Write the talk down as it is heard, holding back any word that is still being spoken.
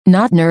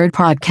Notnerd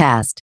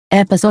Podcast,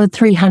 Episode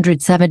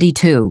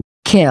 372,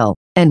 Kill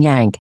and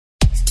Yank.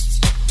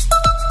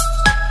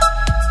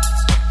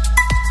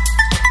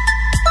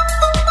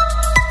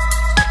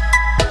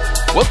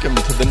 Welcome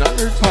to the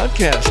Notnerd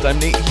Podcast. I'm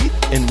Nate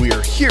Heath, and we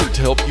are here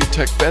to help you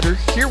tech better.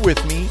 Here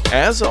with me,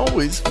 as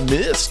always,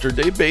 Mr.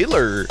 Dave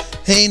Baylor.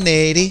 Hey,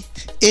 Natey.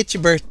 It's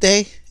your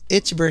birthday.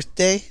 It's your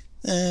birthday.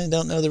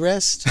 Don't know the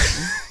rest.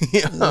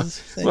 Yeah.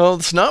 Well,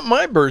 it's not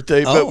my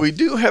birthday, but we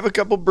do have a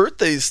couple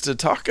birthdays to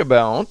talk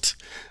about.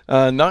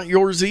 Not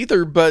yours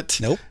either, but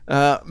Nope.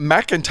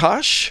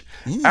 Macintosh,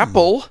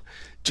 Apple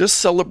just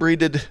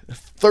celebrated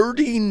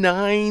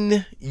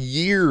 39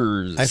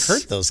 years. I've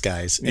heard those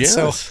guys. And Yes.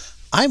 so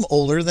I'm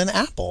older than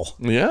Apple,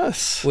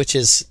 Yes, which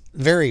is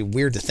very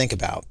weird to think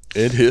about.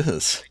 it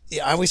is.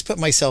 I always put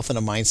myself in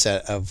a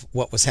mindset of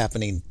what was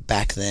happening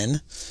back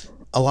then.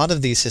 A lot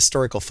of these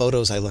historical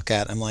photos I look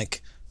at, I'm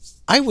like,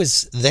 I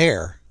was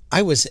there.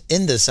 I was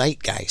in the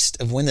zeitgeist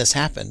of when this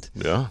happened.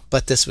 Yeah,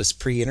 But this was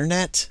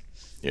pre-internet.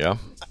 yeah.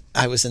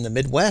 I was in the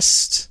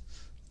Midwest.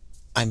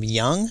 I'm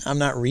young. I'm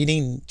not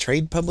reading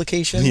trade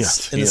publications.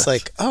 Yes, and yes. it's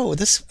like, oh,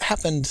 this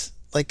happened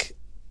like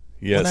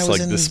Yeah, when I it's was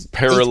like in this 8th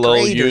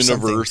parallel grade or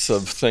universe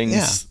of things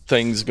Yeah.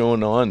 things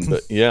going on.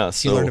 But yeah,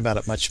 so you learn about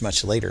it much,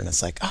 much later. And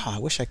it's like, oh, I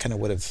wish I kind of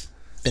would have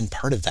been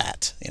part of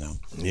that, you know?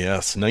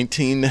 yes,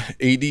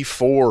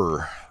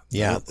 1984.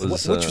 Yeah, That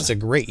was, which was a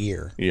great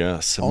year.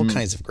 Yes. All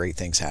kinds of great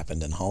things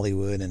happened in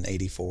Hollywood in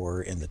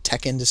 84, in the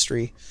tech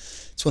industry.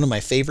 It's one of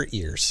my favorite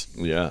years.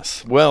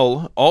 Yes.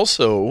 Well,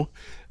 also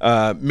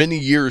many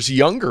years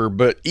younger,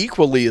 but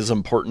equally as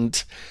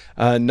important,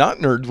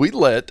 Notnerd, we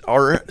let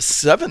our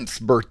 7th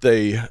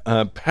birthday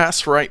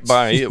pass right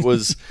by. It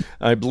was,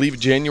 I believe,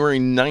 January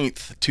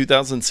 9th,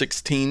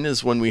 2016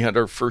 is when we had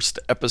our first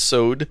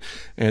episode.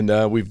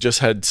 And we've just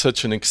had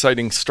such an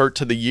exciting start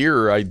to the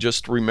year. I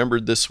just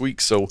remembered this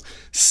week. So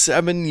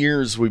 7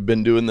 years we've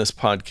been doing this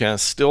podcast.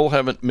 Still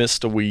haven't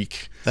missed a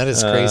week. That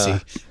is crazy.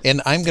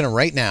 And I'm going to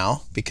right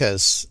now,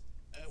 because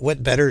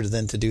what better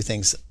than to do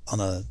things on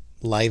a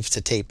live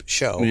to tape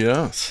show?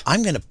 Yes.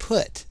 I'm going to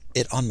put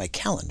it on my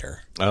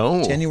calendar.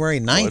 Oh. January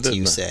 9th, what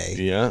you an- say?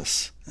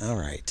 Yes. All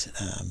right.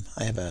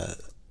 I have a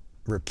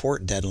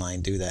report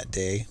deadline due that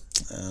day.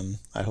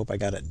 I hope I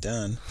got it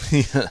done.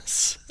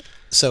 Yes.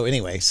 So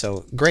anyway,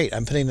 so great.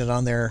 I'm putting it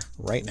on there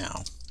right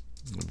now.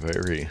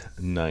 Very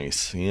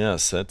nice.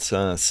 Yes, that's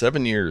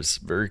 7 years.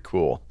 Very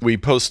cool. We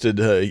posted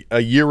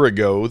a year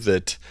ago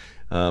that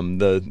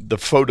the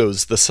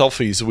photos, the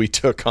selfies we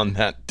took on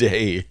that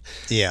day,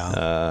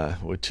 Yeah.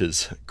 which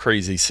is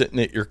crazy. Sitting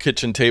at your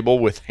kitchen table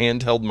with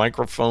handheld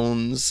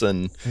microphones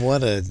and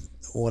What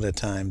a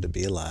time to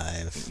be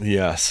alive.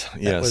 yes,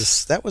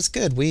 yes, That was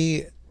good.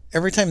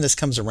 Every time this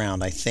comes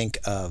around, I think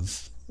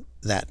of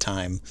that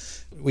time.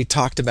 We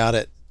talked about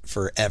it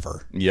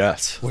forever.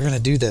 yes, We're going to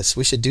do this.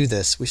 We should do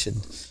this. We should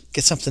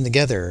get something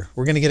together.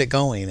 We're going to get it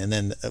going. And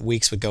then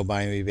weeks would go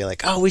by and we'd be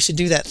like, oh, we should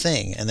do that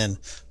thing. And then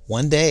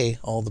one day,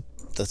 all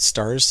the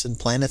stars and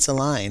planets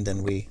aligned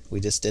and we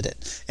just did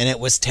it. And it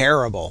was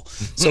terrible.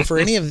 So for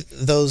any of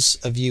those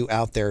of you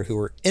out there who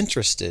are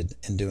interested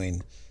in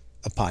doing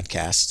a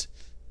podcast,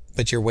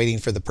 but you're waiting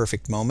for the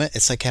perfect moment,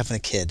 it's like having a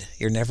kid.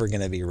 You're never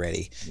going to be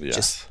ready. Yes.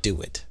 Just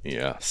do it.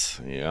 yes,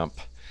 yep.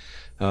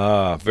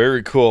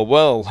 Very cool.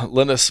 Well,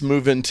 let us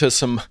move into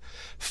some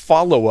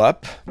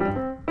follow-up.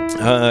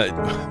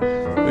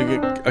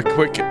 A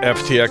quick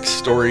FTX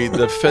story.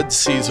 The Fed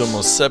sees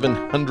almost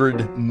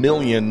 $700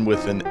 million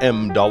with an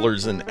M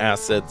dollars in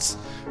assets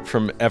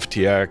from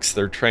FTX.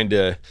 They're trying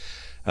to,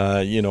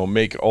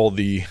 make all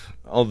the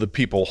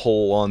people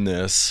whole on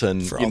this,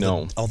 and For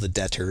all the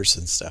debtors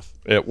and stuff.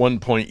 at one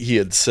point he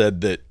had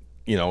said that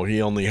he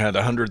only had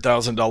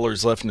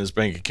 $100,000 left in his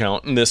bank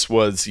account, and this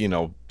was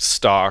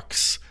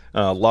stocks.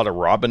 A lot of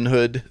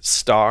Robinhood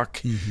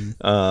stock,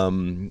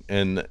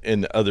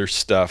 and other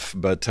stuff.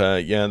 But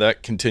that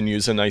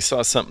continues. And I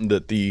saw something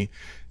that the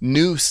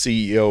new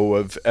CEO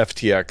of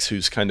FTX,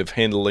 who's kind of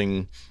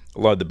handling a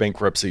lot of the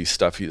bankruptcy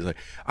stuff, he's like,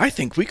 I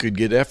think we could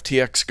get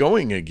FTX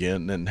going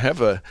again and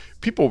have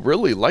people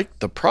really like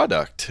the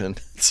product. And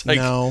it's like,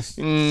 No.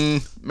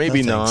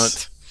 maybe No not.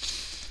 thanks.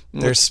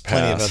 There's Let's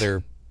plenty of pass.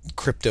 other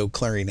crypto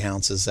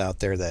clearinghouses out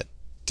there that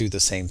do the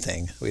same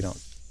thing. We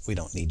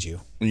don't need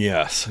you.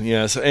 Yes.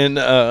 And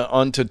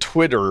on to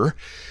Twitter.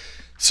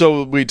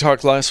 So we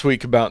talked last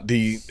week about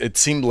it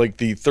seemed like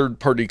the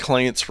third-party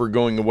clients were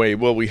going away.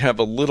 Well, we have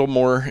a little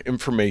more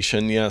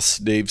information. Yes,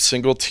 Dave,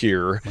 single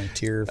tier. My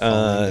tier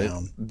falling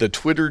down. The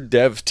Twitter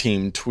dev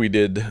team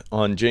tweeted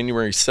on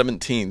January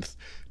 17th,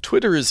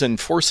 Twitter is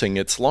enforcing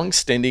its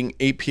long-standing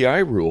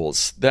API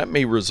rules. That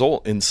may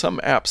result in some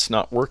apps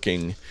not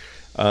working.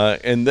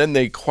 And then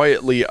they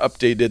quietly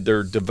updated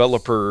their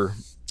developer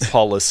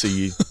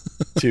policy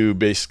to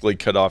basically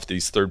cut off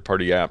these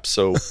third-party apps.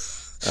 So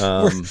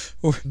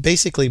We're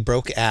basically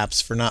broke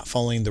apps for not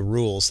following the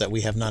rules that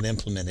we have not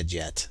implemented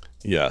yet.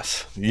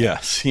 Yes,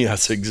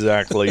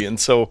 exactly. And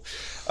so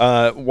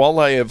while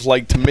I have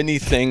liked many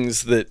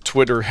things that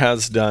Twitter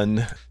has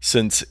done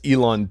since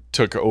Elon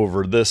took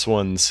over, this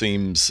one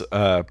seems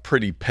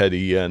pretty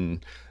petty.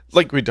 And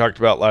like we talked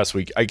about last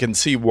week, I can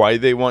see why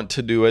they want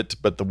to do it,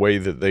 but the way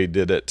that they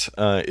did it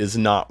is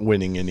not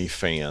winning any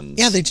fans.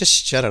 Yeah, they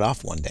just shut it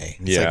off one day.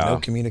 It's like no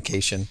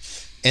communication.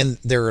 And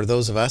there are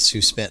those of us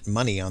who spent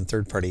money on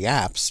third-party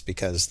apps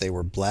because they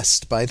were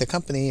blessed by the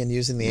company and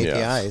using the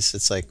APIs.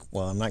 It's like,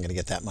 well, I'm not going to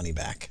get that money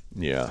back.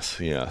 Yes.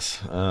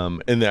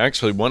 And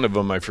actually, one of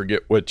them, I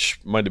forget which,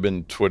 might have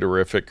been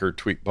Twitterific or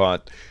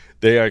Tweetbot.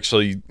 They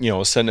actually,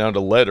 sent out a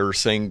letter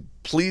saying,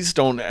 please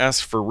don't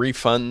ask for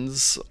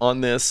refunds on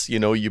this.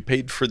 You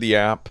paid for the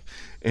app.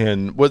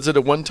 And was it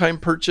a one-time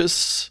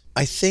purchase?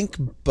 I think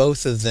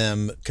both of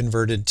them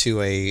converted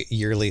to a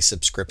yearly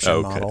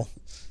subscription model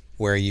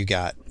where you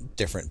got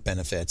different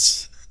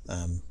benefits.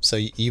 So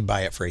you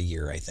buy it for a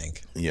year, I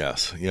think.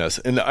 Yes.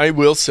 And I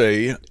will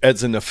say,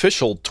 as an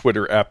official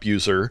Twitter app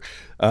user,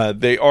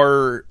 they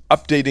are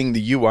updating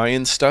the UI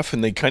and stuff,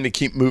 and they kind of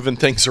keep moving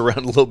things around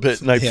a little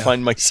bit. And I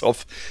find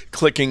myself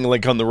clicking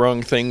like on the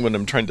wrong thing when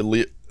I'm trying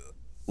to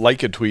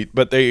like a tweet.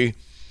 But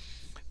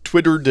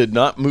Twitter did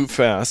not move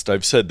fast.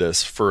 I've said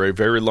this for a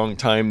very long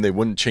time. They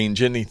wouldn't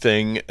change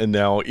anything. And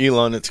now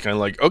Elon, it's kind of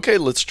like, okay,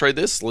 let's try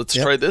this. Let's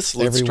try this.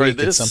 Let's try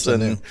this.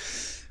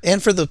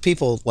 And for the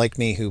people like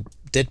me who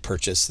did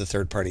purchase the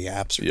third-party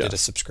apps or did a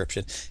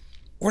subscription,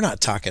 we're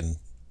not talking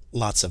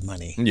lots of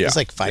money. It's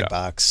like $5,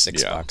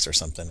 $6 or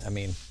something. I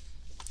mean,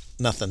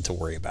 nothing to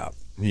worry about.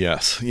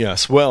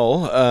 Yes.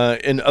 Well,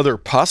 in other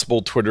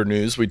possible Twitter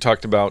news, we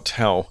talked about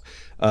how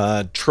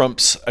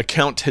Trump's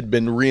account had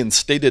been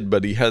reinstated,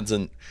 but he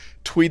hasn't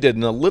tweeted,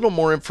 and a little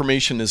more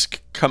information has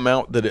come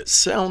out that it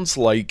sounds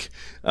like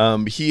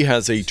he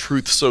has a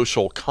Truth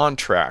Social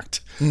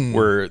contract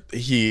where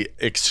he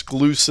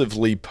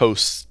exclusively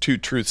posts to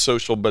Truth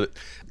Social, but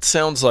it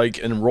sounds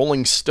like, and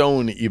Rolling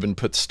Stone even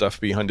puts stuff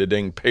behind a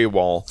dang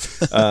paywall,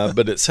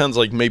 but it sounds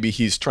like maybe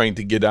he's trying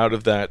to get out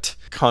of that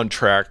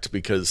contract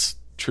because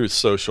Truth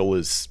Social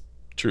is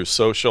Truth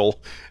Social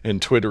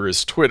and Twitter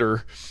is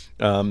Twitter.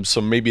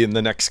 So maybe in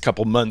the next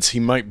couple months, he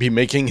might be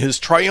making his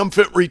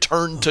triumphant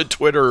return to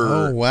Twitter.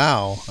 Oh,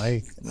 wow.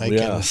 I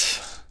can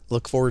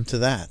look forward to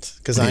that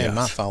because I am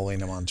not following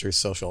him on Truth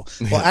Social.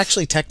 Well,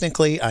 actually,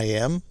 technically I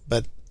am,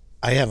 but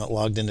I haven't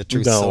logged into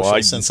Truth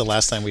Social since the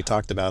last time we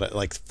talked about it,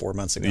 like 4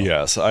 months ago.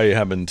 Yes, I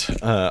haven't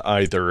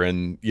either.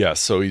 And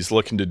so he's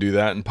looking to do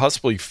that, and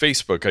possibly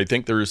Facebook. I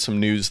think there is some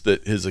news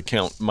that his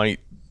account might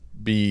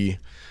be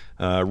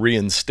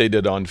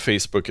reinstated on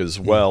Facebook as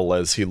well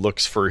as he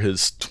looks for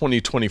his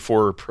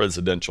 2024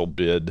 presidential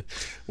bid,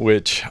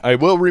 which I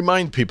will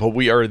remind people,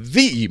 we are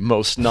the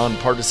most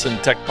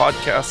nonpartisan tech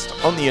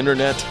podcast on the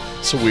internet.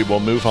 So we will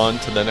move on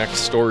to the next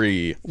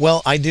story.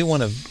 Well, I do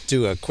want to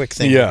do a quick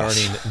thing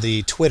regarding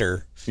the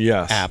Twitter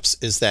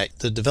apps, is that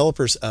the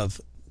developers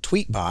of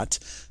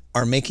Tweetbot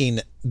are making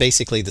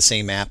basically the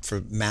same app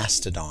for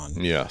Mastodon.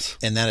 Yes.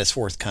 And that is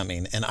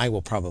forthcoming, and I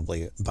will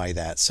probably buy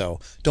that. So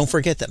don't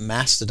forget that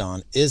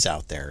Mastodon is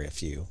out there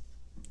if you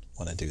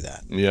want to do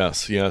that.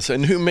 Yes.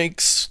 And who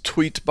makes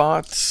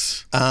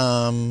Tweetbots?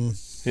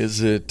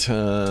 Is it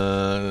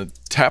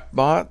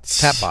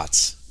Tapbots?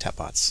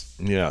 Tapbots.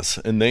 Yes,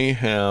 and they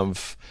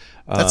have...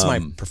 That's my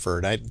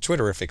preferred.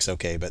 Twitterific's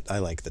okay, but I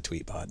like the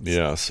Tweetbot.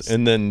 Yes,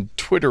 and then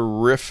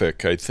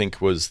Twitterific, I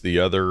think, was the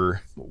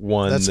other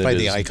one. That's by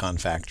the Icon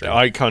Factory.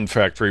 Icon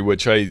Factory,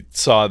 which I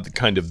saw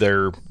kind of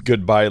their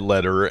goodbye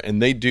letter,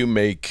 and they do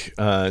make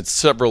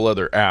several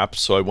other apps.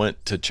 So I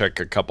went to check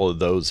a couple of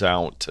those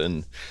out,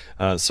 and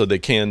so you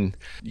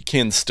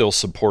can still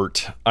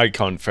support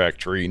Icon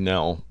Factory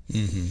now.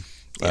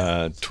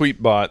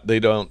 Tweetbot, they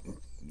don't.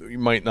 You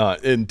might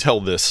not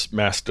until this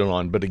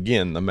Mastodon, but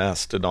again, the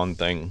Mastodon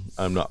thing,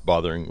 I'm not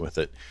bothering with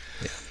it.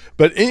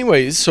 But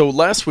anyways, so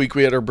last week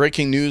we had our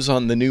breaking news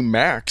on the new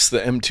Macs, the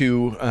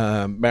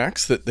M2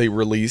 Macs that they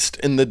released.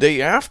 And the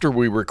day after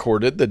we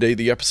recorded, the day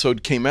the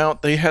episode came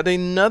out, they had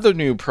another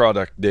new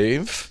product,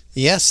 Dave.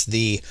 Yes,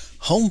 the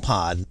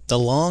HomePod, the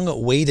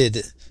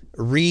long-awaited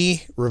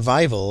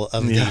revival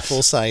of the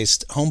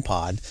full-sized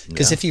HomePod.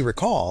 Because if you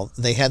recall,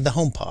 they had the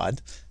HomePod.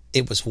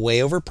 It was way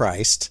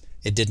overpriced.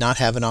 It did not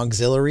have an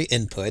auxiliary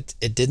input.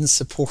 It didn't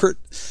support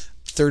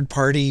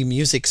third-party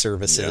music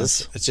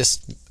services. It's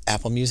just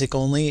Apple Music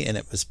only, and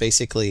it was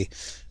basically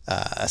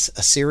a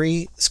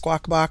Siri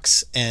squawk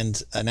box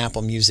and an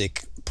Apple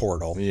Music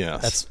portal.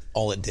 That's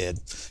all it did.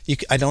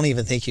 I don't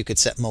even think you could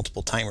set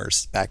multiple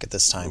timers back at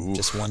this time,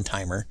 just one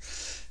timer.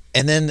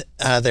 And then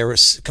they were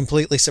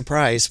completely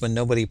surprised when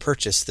nobody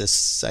purchased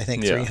this, I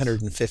think,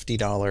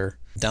 $350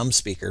 dumb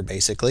speaker,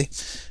 basically.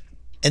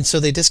 And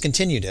so they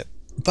discontinued it.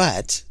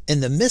 But in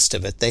the midst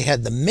of it, they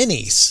had the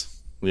minis.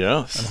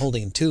 Yes. I'm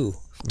holding two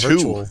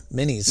virtual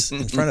minis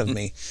in front of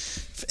me.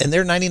 And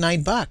they're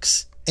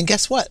 $99. And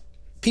guess what?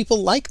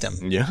 People liked them.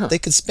 They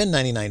could spend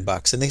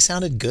 $99 and they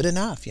sounded good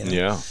enough, you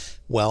know.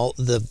 Well,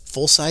 the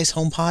full-size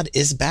HomePod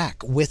is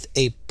back with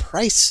a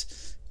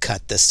price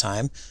cut this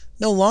time.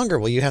 No longer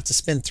will you have to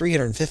spend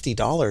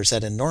 $350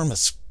 at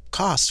enormous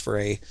cost for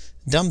a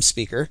dumb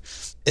speaker.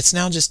 It's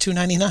now just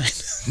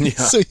 $299. Yeah.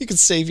 So you can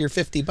save your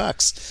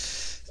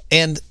 $50.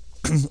 And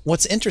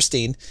what's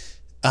interesting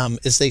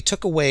is they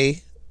took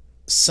away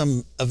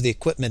some of the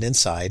equipment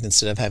inside.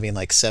 Instead of having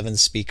like 7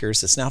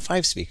 speakers, it's now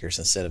 5 speakers.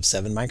 Instead of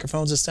 7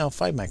 microphones, it's now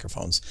 5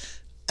 microphones.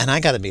 And I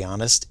got to be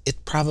honest,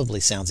 it probably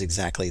sounds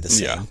exactly the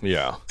same. Yeah,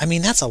 yeah. I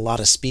mean, that's a lot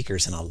of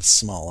speakers in a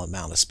small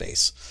amount of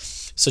space.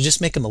 So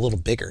just make them a little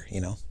bigger, you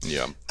know.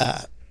 Yeah.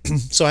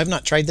 So I've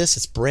not tried this.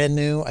 It's brand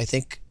new. I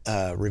think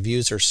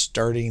reviews are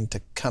starting to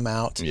come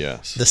out.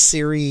 Yes. The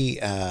Siri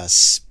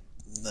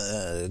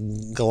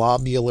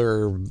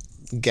globular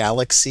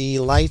galaxy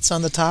lights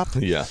on the top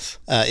Yes.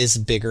 is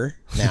bigger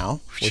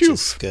now, which Phew.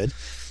 is good.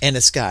 And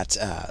it's got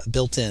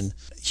built-in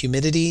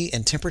humidity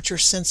and temperature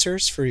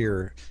sensors for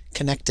your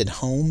connected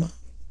home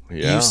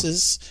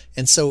uses.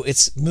 And so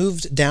it's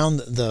moved down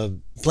the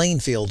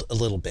playing field a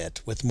little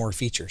bit with more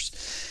features.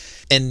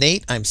 And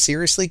Nate, I'm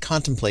seriously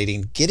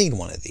contemplating getting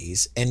one of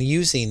these and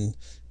using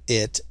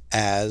it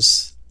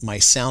as my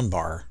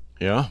soundbar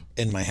Yeah.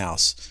 in my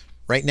house.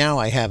 Right now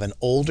I have an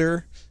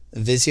older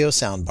Vizio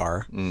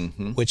soundbar,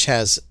 which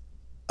has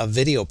a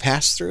video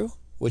pass-through,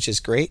 which is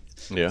great.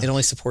 Yeah. It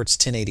only supports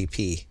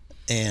 1080p.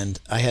 And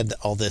I had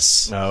all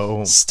this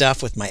Oh.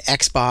 stuff with my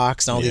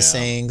Xbox and all these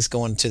Yeah. things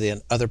going to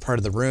the other part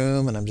of the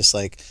room. And I'm just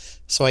like,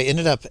 so I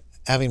ended up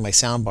having my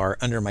soundbar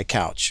under my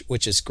couch,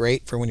 which is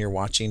great for when you're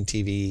watching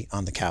TV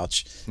on the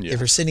couch. Yeah. If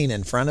you're sitting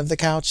in front of the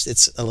couch,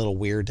 it's a little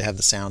weird to have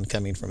the sound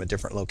coming from a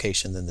different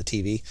location than the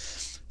TV.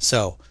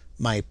 So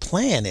my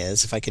plan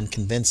is, if I can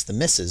convince the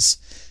missus,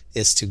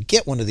 is to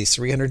get one of these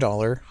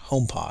 $300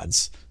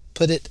 HomePods,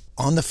 put it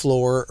on the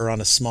floor or on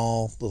a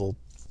small little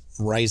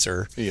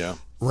riser Yeah.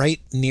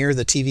 right near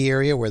the TV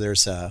area where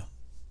there's a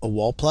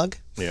wall plug,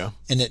 Yeah.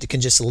 and it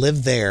can just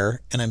live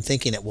there. And I'm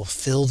thinking it will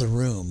fill the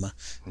room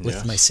with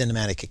Yes. my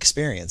cinematic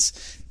experience.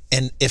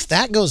 And if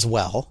that goes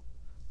well,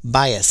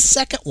 buy a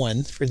second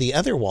one for the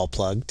other wall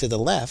plug to the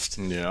left,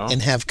 Yeah.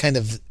 and have kind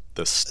of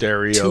The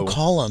stereo. 2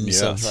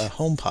 columns of Yes.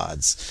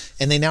 HomePods.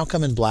 And they now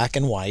come in black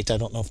and white. I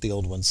don't know if the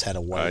old ones had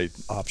a white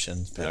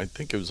option. But I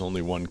think it was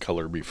only one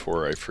color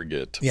before. I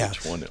forget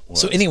which one it was.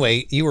 So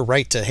anyway, you were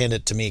right to hand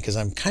it to me because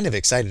I'm kind of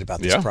excited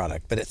about this Yeah.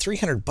 product. But at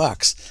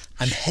 $300,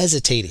 I'm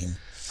hesitating.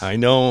 I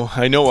know.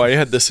 I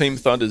had the same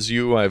thought as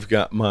you. I've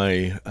got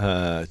my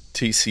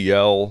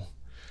TCL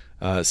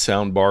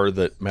sound bar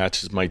that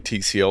matches my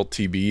TCL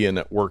TV, and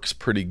it works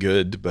pretty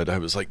good. But I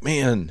was like,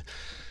 man,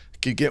 I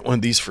could get one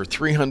of these for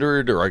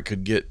 $300, or I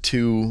could get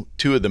two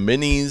of the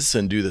minis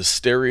and do the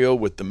stereo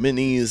with the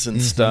minis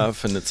and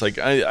stuff. And it's like,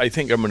 I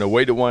think I'm going to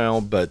wait a while.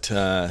 But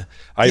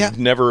I've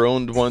never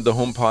owned one of the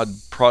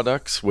HomePod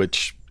products,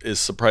 which is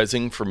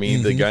surprising for me,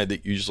 the guy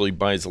that usually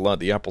buys a lot of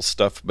the Apple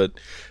stuff. But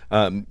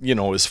you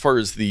know, as far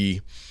as the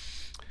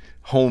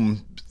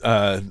home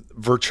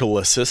virtual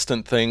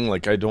assistant thing,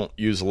 like, I don't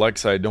use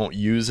Alexa, I don't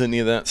use any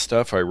of that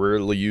stuff. I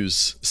rarely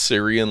use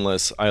Siri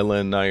unless Isla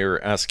and I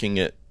are asking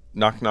it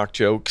knock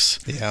jokes.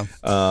 Yeah.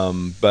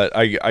 But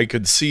I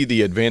could see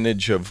the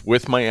advantage of,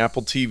 with my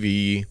Apple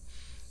TV,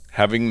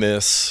 having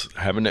this,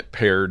 having it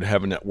paired,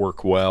 having it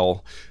work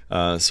well.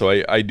 So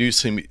I do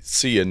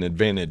see an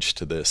advantage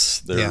to this.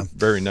 They're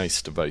very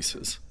nice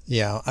devices.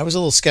 Yeah, I was a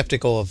little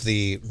skeptical of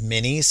the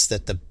minis,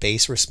 that the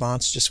bass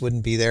response just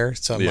wouldn't be there.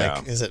 So I'm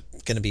like, is it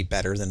going to be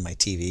better than my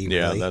TV?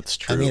 Yeah, really? that's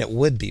true. I mean, it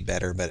would be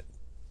better, but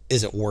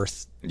is it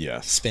worth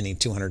Yes. spending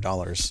 $200,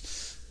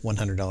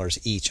 $100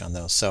 each on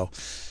those? So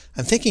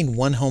I'm thinking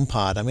one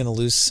HomePod, I'm going to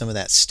lose some of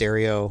that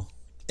stereo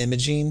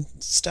imaging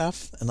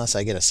stuff unless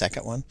I get a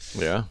second one.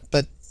 Yeah.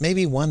 But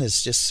maybe one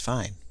is just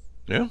fine.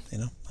 Yeah. You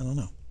know, I don't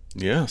know.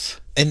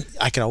 Yes. And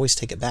I could always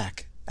take it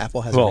back.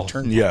 Apple has a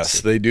return policy. Yes,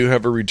 they do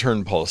have a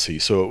return policy,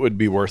 so it would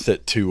be worth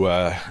it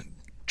to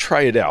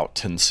try it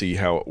out and see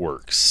how it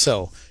works.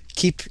 So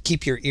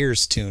keep your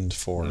ears tuned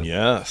for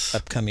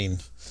upcoming.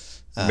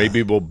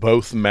 Maybe we'll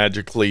both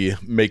magically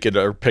make it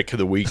our pick of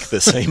the week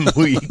the same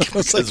week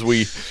because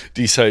we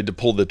decide to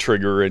pull the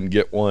trigger and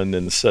get one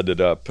and set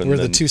it up. And we're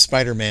the 2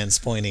 Spider-Mans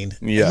pointing.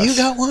 Yes. You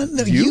got one?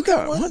 No, you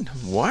got one?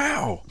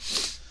 Wow.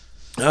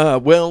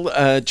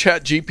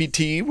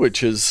 ChatGPT,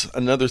 which is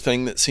another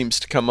thing that seems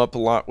to come up a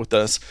lot with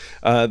us.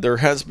 There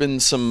has been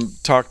some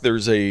talk.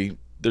 There's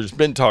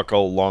been talk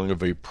all along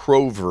of a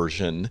pro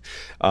version.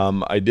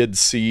 I did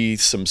see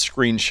some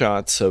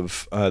screenshots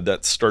of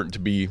that's starting to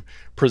be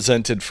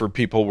presented for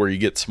people, where you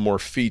get some more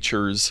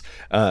features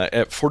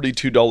at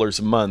 $42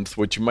 a month,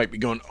 which you might be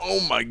going,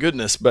 oh my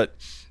goodness. But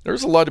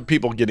there's a lot of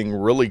people getting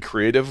really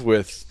creative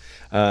with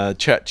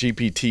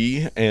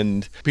ChatGPT,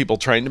 and people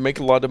trying to make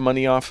a lot of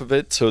money off of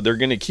it. So they're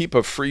going to keep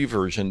a free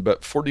version,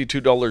 but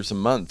 $42 a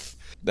month,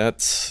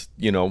 that's,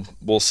 you know,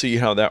 we'll see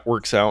how that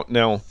works out.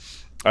 Now,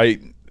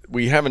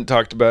 we haven't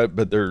talked about it,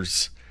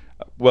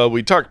 but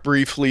we talked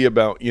briefly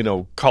about, you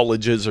know,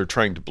 colleges are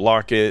trying to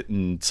block it,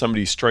 and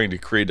somebody's trying to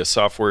create a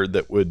software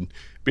that would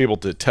be able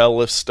to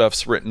tell if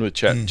stuff's written with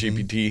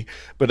ChatGPT.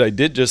 But I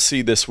did just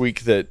see this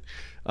week that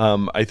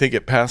I think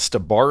it passed a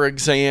bar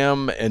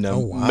exam and a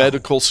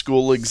medical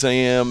school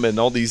exam and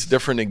all these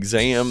different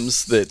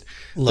exams that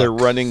they're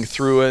running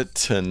through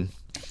it. And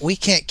we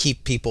can't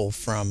keep people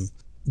from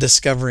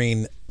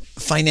discovering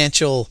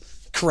financial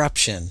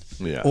corruption.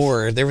 Yes.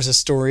 Or there was a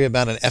story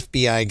about an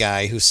FBI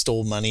guy who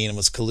stole money and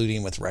was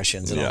colluding with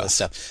Russians and all this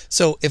stuff.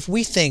 So if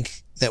we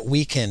think that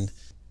we can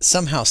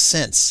somehow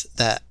sense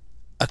that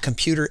a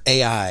computer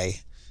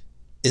AI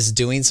is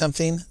doing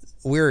something,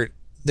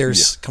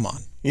 come on.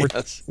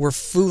 We're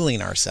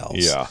fooling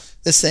ourselves. Yeah.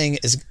 This thing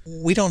is,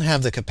 we don't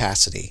have the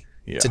capacity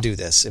to do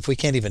this. If we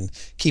can't even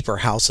keep our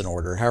house in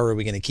order, how are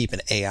we going to keep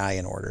an AI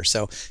in order?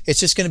 So it's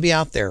just going to be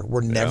out there.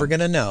 We're never going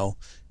to know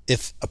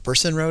if a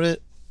person wrote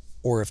it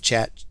or if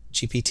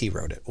ChatGPT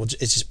wrote it.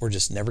 We're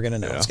just never going to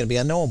know. It's going to be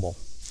unknowable.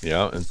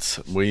 Yeah,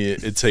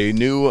 it's a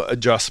new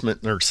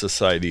adjustment in our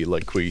society.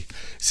 Like we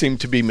seem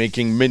to be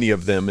making many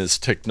of them as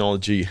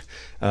technology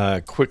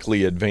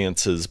quickly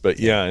advances. But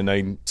and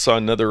I saw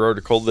another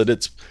article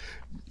that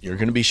you're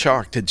going to be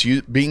shocked. It's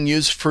being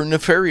used for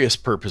nefarious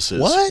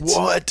purposes.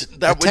 What?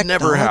 That would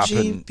never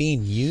happen.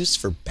 Being used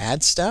for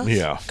bad stuff?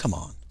 Yeah. Come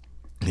on.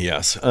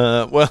 Yes.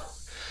 Well,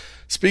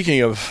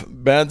 speaking of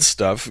bad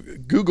stuff,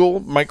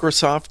 Google,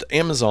 Microsoft,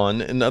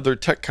 Amazon, and other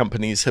tech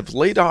companies have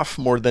laid off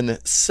more than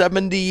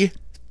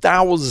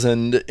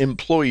 70,000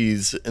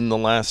 employees in the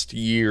last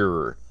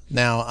year.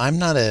 Now, I'm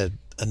not a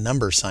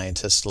number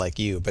scientist like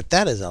you, but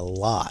that is a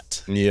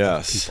lot.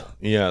 Yes.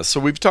 Yeah.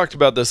 So we've talked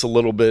about this a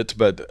little bit,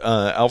 but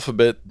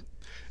Alphabet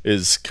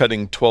is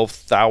cutting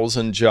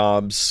 12,000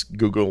 jobs.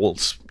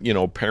 Google's,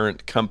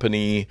 parent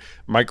company.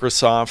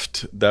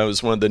 Microsoft, that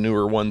was one of the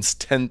newer ones,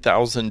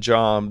 10,000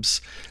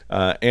 jobs.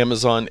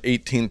 Amazon,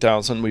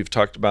 18,000. We've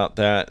talked about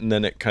that. And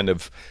then it kind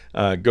of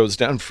goes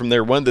down from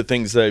there. One of the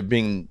things that I've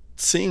been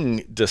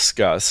seeing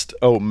discussed,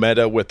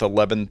 Meta with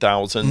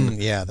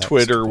 11,000,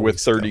 Twitter with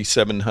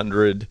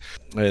 3,700,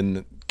 and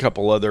a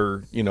couple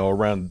other,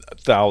 around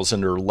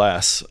 1,000 or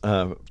less.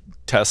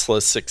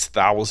 Tesla,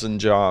 6,000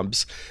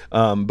 jobs.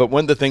 But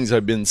one of the things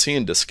I've been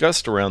seeing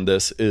discussed around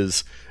this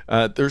is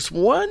there's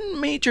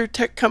one major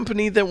tech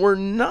company that we're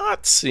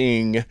not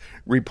seeing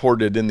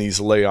reported in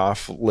these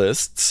layoff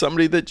lists.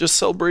 Somebody that just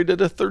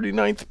celebrated a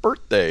 39th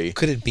birthday.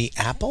 Could it be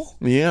Apple?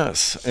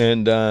 Yes.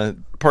 And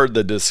part of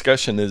the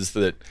discussion is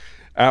that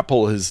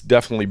Apple has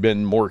definitely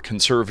been more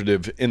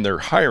conservative in their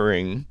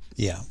hiring.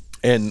 Yeah.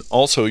 And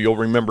also, you'll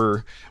remember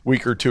a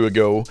week or two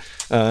ago,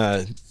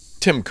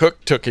 Tim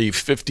Cook took a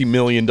 $50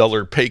 million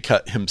pay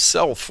cut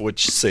himself,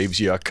 which saves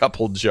you a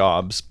couple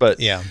jobs.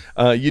 But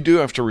you do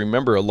have to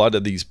remember a lot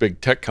of these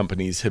big tech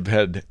companies have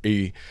had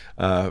a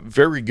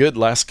very good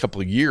last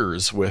couple of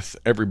years with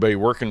everybody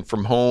working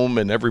from home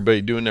and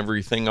everybody doing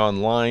everything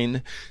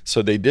online.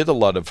 So they did a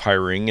lot of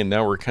hiring, and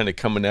now we're kind of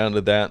coming out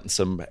of that and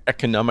some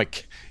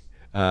economic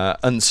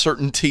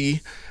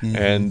uncertainty,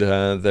 and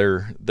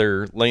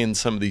they're laying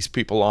some of these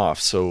people off.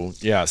 So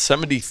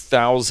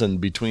 70,000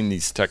 between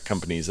these tech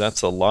companies.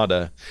 That's a lot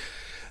of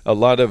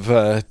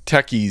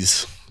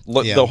techies.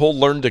 The whole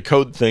learn to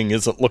code thing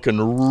isn't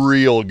looking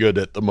real good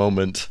at the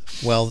moment.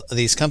 Well,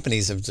 these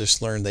companies have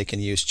just learned they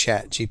can use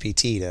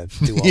ChatGPT to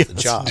do all the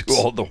jobs, do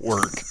all the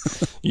work.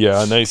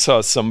 And I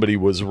saw somebody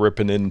was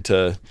ripping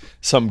into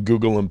some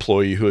Google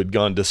employee who had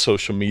gone to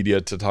social media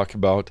to talk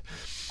about,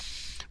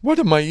 what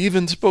am I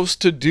even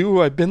supposed to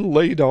do? I've been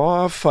laid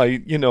off.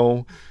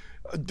 Am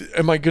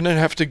I going to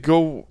have to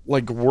go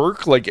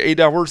work 8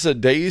 hours a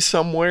day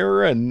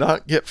somewhere and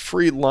not get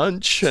free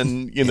lunch?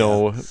 And,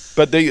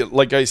 but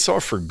I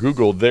saw for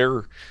Google,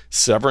 their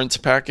severance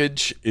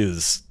package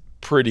is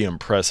pretty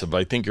impressive.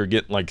 I think you're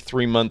getting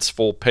 3 months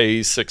full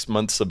pay, 6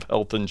 months of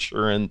health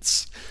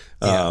insurance,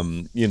 a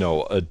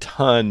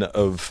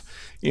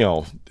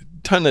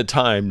ton of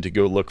time to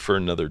go look for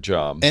another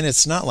job. And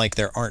it's not like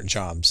there aren't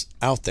jobs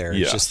out there.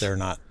 It's just they're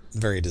not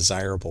very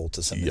desirable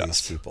to some of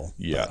these people.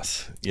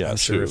 Yes. I'm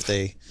sure if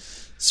they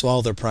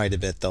swallow their pride a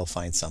bit, they'll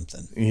find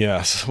something.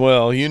 Yes.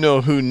 Well,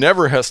 who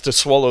never has to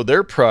swallow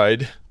their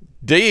pride?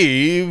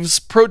 Dave's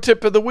Pro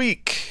Tip of the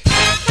Week.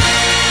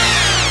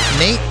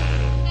 Nate,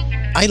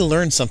 I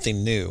learned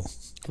something new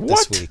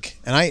this week.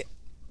 And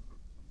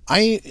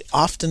I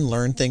often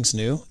learn things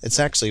new. It's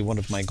actually one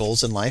of my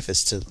goals in life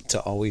is to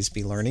always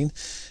be learning.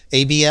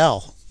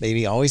 ABL,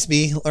 baby, always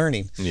be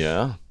learning.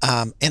 Yeah.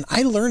 And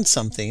I learned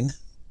something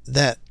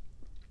that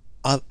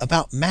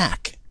about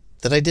Mac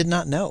that I did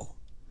not know.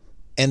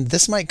 And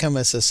this might come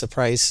as a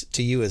surprise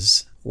to you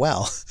as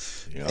well.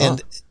 Yeah.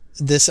 And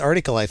this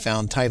article I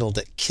found titled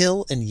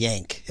Kill and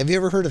Yank. Have you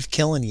ever heard of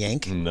Kill and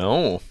Yank?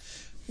 No.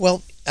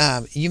 Well,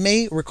 you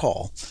may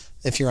recall,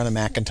 if you're on a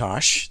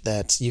Macintosh,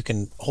 that you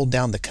can hold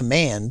down the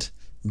command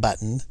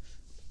button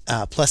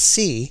plus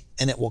C,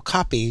 and it will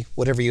copy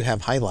whatever you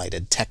have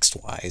highlighted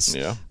text-wise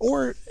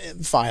or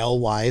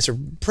file-wise or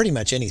pretty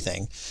much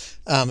anything.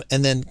 And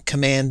then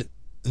Command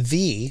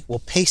V will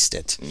paste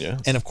it.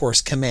 And, of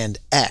course, Command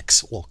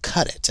X will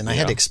cut it. And I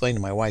had to explain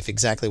to my wife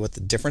exactly what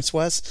the difference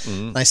was.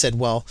 And I said,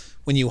 well,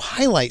 when you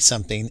highlight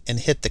something and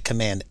hit the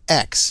Command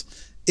X,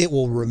 it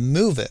will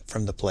remove it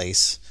from the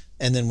place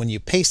and then when you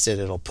paste it,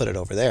 it'll put it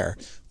over there.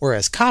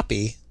 Whereas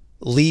copy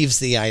leaves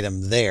the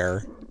item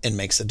there and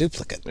makes a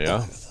duplicate.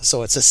 Yeah.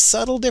 So it's a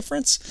subtle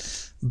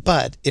difference,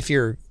 but if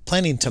you're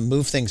planning to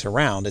move things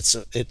around,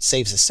 it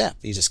saves a step.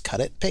 You just cut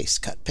it,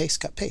 paste, cut,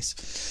 paste, cut,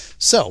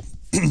 paste. So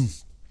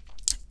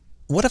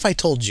what if I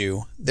told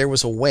you there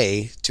was a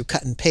way to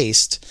cut and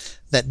paste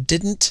that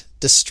didn't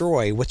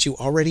destroy what you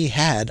already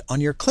had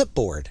on your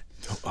clipboard?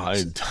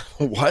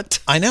 What?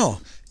 I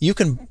know. You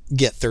can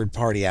get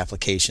third-party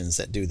applications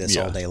that do this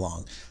all day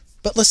long.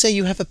 But let's say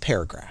you have a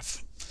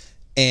paragraph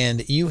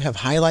and you have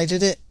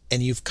highlighted it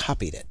and you've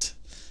copied it.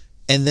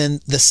 And then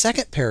the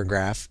second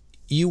paragraph,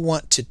 you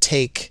want to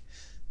take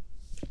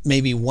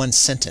maybe one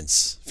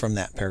sentence from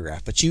that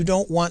paragraph, but you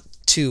don't want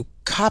to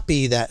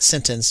copy that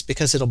sentence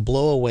because it'll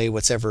blow away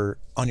what's ever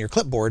on your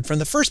clipboard from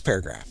the first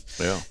paragraph.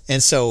 Yeah.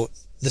 And so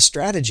the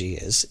strategy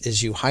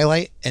is you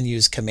highlight and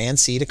use Command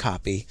C to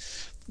copy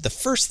the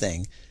first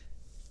thing,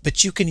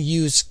 but you can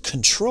use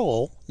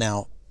Control.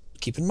 Now,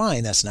 keep in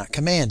mind, that's not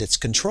Command, it's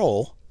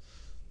Control.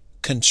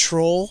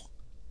 Ctrl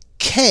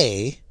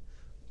K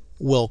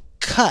will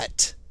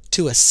cut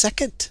to a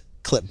second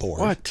clipboard.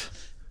 What?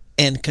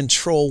 And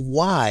Control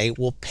Y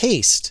will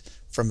paste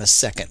from a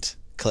second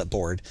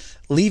clipboard,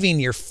 leaving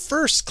your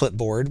first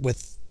clipboard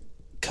with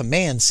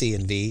Command C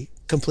and V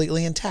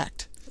completely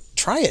intact.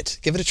 Try it.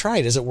 Give it a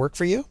try. Does it work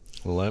for you?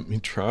 Let me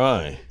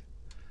try.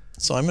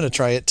 So I'm going to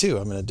try it too.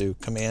 I'm going to do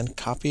Command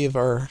copy of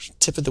our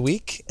tip of the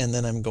week, and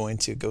then I'm going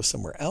to go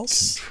somewhere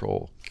else.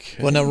 Control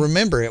K. Well, now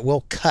remember, it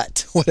will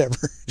cut whatever.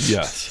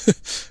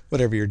 Yes.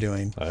 Whatever you're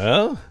doing.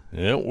 Well,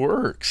 it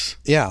works.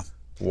 Yeah.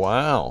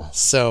 Wow.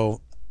 So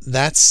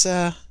that's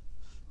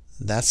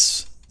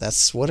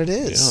what it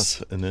is.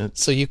 Yes, and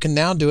So you can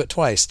now do it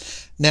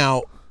twice.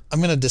 Now I'm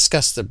going to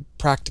discuss the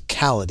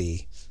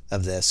practicality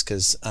of this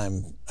because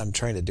I'm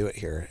trying to do it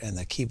here, and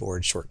the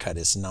keyboard shortcut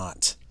is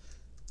not.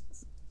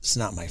 It's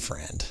not my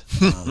friend.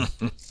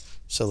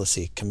 So let's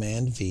see,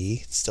 Command V,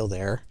 it's still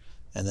there,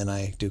 and then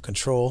I do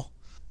Control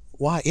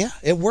Y. Yeah,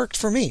 it worked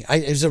for me.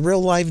 It was a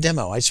real live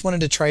demo. I just wanted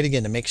to try it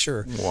again to make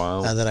sure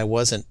that I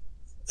wasn't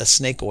a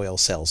snake oil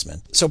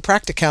salesman. So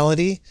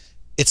practicality,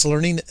 it's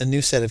learning a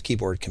new set of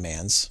keyboard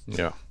commands.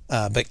 Yeah.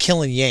 But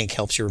kill and yank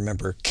helps you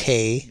remember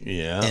K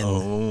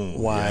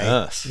and Y.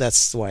 Yes.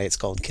 That's why it's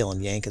called kill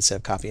and yank instead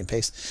of copy and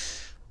paste.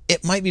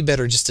 It might be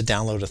better just to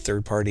download a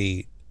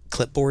third-party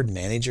clipboard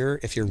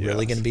manager if you're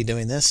really going to be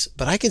doing this.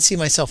 But I can see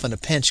myself in a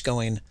pinch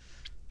going,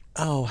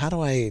 oh, how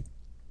do I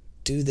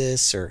do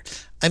this? Or,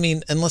 I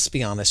mean, and let's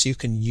be honest, you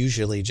can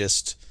usually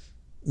just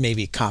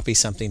maybe copy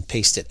something,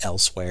 paste it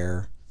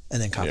elsewhere,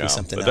 and then copy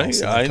something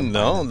else. I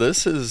know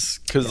this is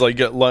because like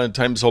a lot of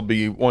times I'll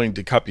be wanting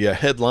to copy a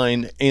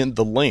headline and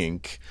the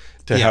link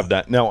to have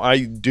that. Now I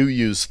do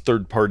use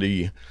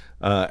third-party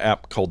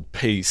app called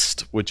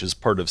Paste, which is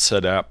part of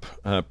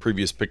SetApp,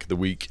 previous pick of the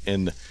week,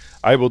 and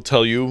I will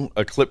tell you,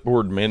 a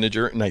clipboard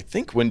manager, and I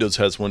think Windows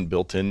has one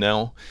built in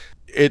now.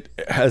 It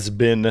has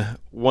been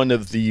one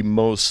of the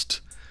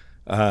most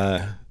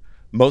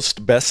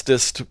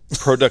bestest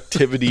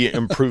productivity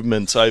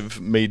improvements I've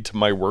made to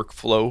my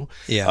workflow.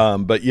 Yeah.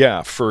 But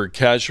yeah, for a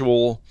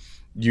casual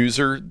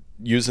user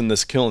using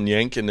this kill and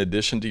yank in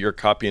addition to your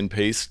copy and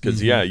paste,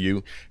 because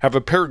you have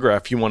a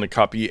paragraph you want to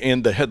copy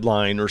and the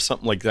headline or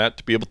something like that,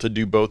 to be able to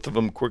do both of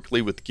them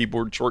quickly with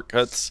keyboard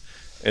shortcuts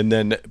and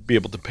then be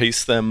able to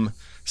paste them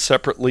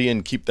separately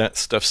and keep that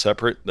stuff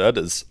separate. That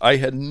is, I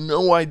had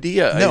no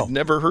idea. I've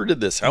never heard of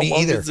this. How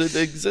long has it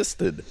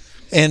existed?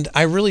 And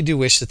I really do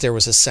wish that there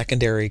was a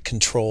secondary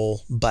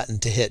control button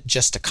to hit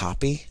just to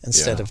copy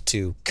instead of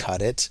to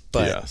cut it.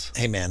 But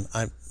hey, man,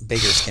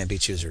 beggars can't be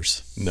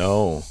choosers.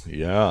 No,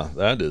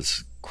 that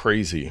is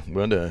crazy.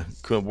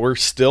 We're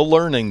still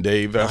learning,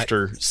 Dave,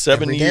 after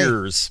 7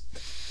 years.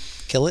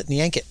 Kill it and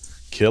yank it.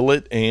 Kill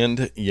it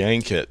and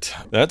yank it.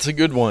 That's a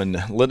good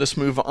one. Let us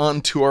move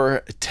on to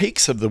our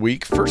takes of the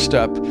week. First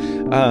up,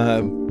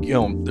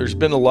 there's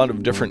been a lot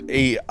of different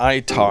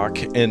AI talk,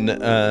 and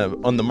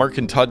on the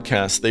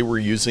Macintosh, they were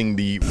using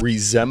the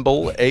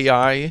Resemble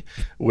AI,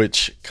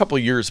 which a couple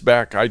years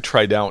back I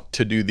tried out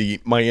to do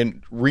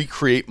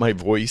recreate my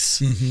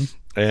voice.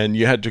 And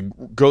you had to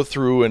go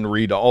through and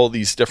read all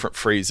these different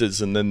phrases,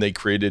 and then they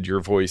created your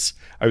voice.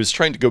 I was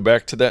trying to go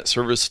back to that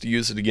service to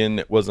use it again.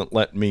 It wasn't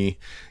letting me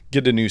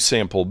get a new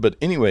sample. But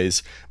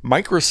anyways,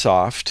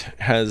 Microsoft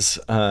has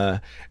a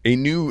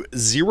new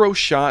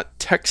zero-shot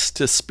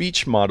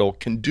text-to-speech model,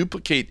 can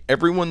duplicate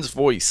everyone's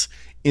voice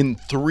in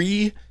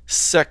 3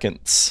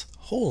 seconds.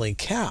 Holy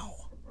cow.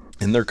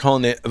 And they're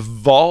calling it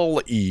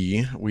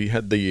VALL-E. We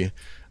had the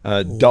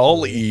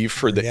DALL-E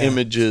for the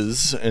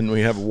images, and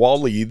we have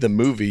WALL-E, the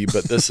movie,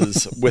 but this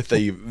is with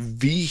a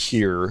V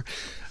here.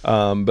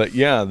 But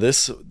yeah,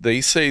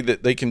 they say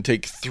that they can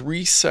take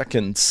 3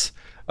 seconds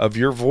of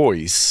your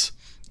voice,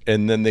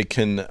 and then they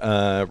can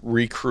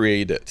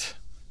recreate it.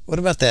 What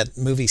about that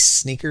movie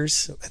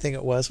Sneakers, I think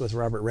it was, with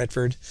Robert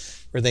Redford,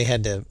 where they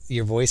had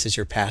your voice as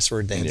your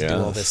password. They had to do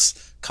all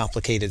this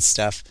complicated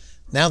stuff.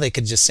 Now they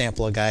could just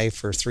sample a guy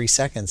for 3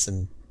 seconds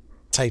and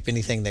type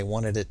anything they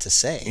wanted it to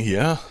say.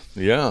 Yeah.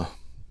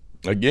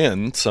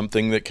 again,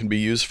 something that can be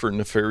used for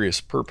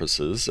nefarious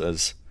purposes.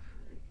 As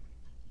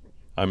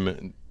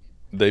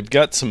they've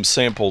got some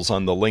samples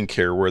on the link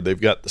here where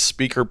they've got the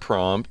speaker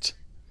prompt.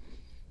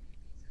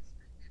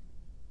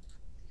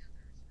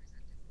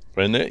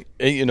 And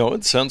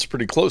it sounds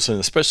pretty close, and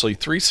especially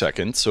 3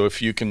 seconds. So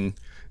if you can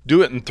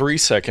do it in 3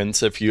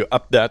 seconds, if you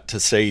up that to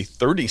say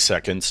 30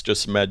 seconds,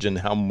 just imagine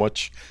how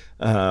much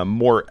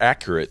more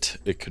accurate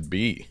it could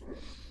be.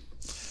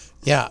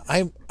 Yeah,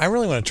 I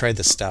really want to try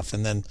this stuff.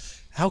 And then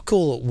how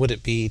cool would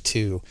it be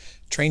to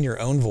train your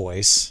own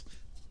voice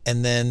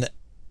and then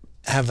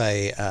have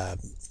an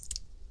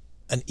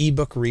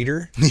ebook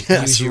reader?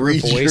 Yes, use your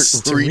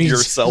voice to read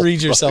yourself.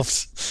 Read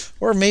yourself.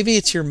 Or maybe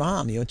it's your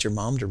mom. You want your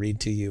mom to read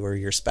to you, or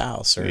your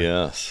spouse, or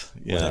yes.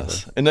 whatever.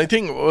 And I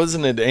think,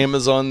 wasn't it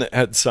Amazon that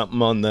had something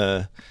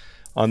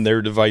on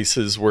their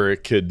devices where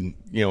it could,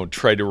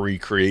 try to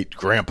recreate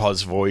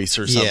Grandpa's voice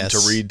or something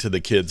to read to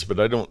the kids? But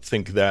I don't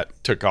think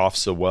that took off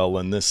so well.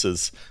 And this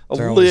is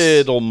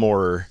little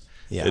more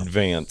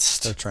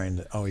advanced. They're trying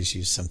to always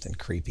use something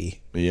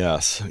creepy.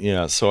 Yes.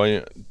 Yeah. So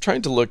I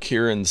tried to look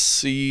here and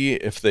see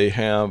if they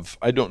have,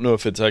 I don't know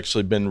if it's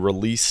actually been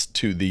released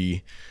to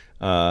the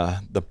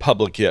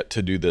public yet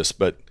to do this,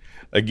 but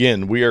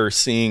again, we are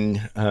seeing,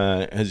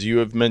 as you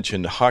have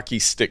mentioned, hockey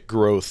stick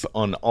growth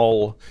on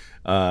all,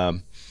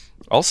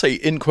 I'll say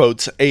in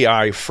quotes,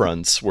 AI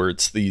fronts, where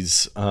it's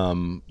these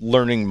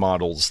learning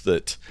models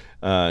that,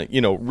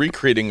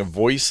 recreating a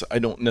voice. I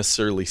don't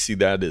necessarily see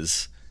that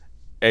as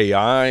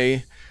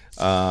AI.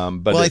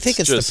 But I think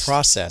it's the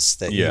process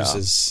that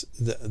uses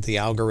the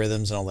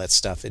algorithms and all that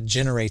stuff. It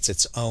generates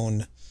its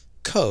own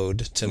code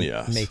to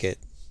make it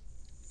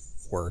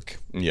work.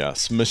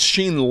 Yes.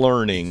 Machine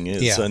learning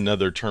is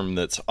another term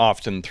that's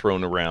often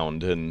thrown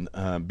around, and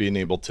being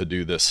able to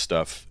do this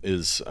stuff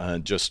is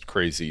just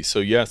crazy. So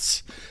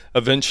yes,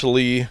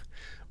 eventually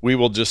we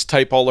will just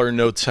type all our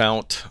notes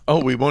out.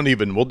 Oh, we won't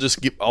even.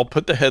 I'll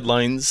put the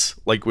headlines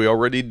like we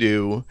already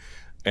do,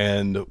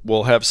 and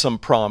we'll have some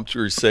prompt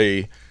or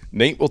say,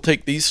 Nate will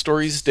take these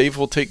stories, Dave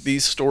will take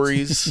these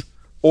stories.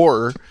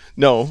 Or,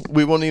 no,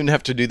 we won't even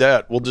have to do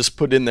that. We'll just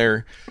put in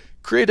there,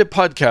 create a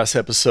podcast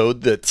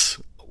episode that's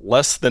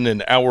less than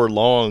an hour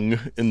long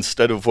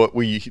instead of what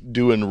we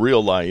do in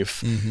real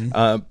life.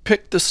 Mm-hmm.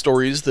 Pick the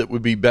stories that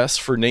would be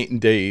best for Nate and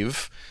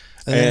Dave,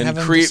 and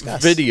create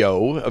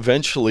video.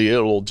 Eventually,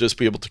 it'll just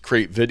be able to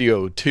create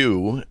video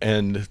too,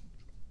 and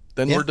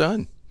then we're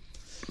done.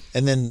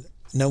 And then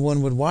no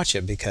one would watch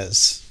it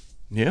because...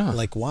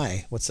 Like,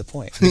 why? What's the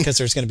point? Because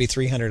there's going to be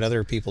 300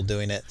 other people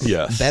doing it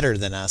better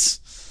than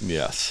us.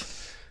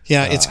 Yes.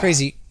 Yeah, it's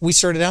crazy. We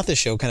started out this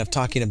show kind of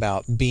talking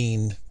about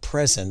being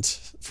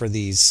present for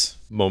these...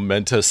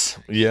 momentous,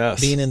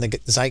 being in the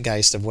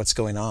zeitgeist of what's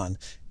going on.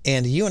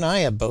 And you and I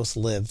have both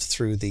lived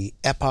through the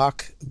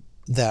epoch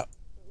that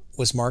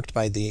was marked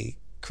by the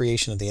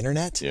creation of the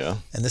internet. Yeah.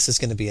 And this is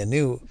going to be a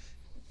new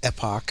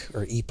epoch,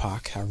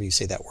 however you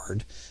say that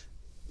word,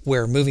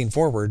 where moving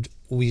forward,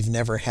 we've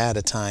never had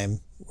a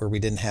time where we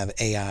didn't have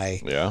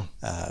AI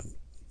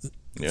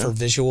for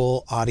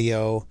visual,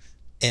 audio,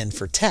 and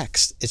for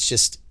text.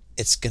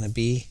 It's going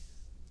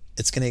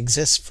to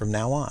exist from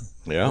now on.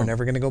 Yeah. We're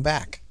never going to go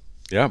back.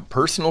 Yeah.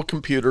 Personal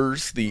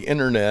computers, the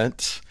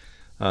internet.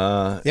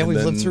 We've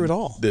lived through it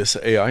all. This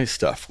AI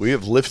stuff. We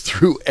have lived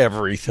through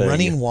everything.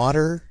 Running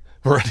water,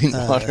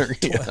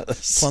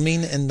 yes.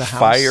 Plumbing in the house.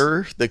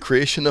 Fire, the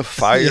creation of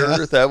fire.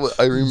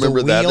 I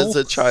remember that as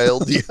a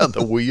child. Yeah,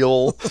 the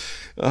wheel.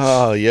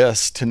 Oh,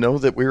 yes, to know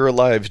that we were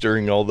alive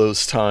during all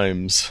those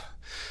times.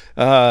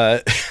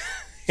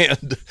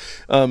 And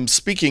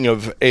speaking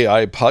of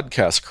AI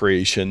podcast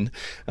creation,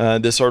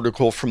 this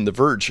article from The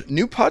Verge,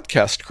 new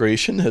podcast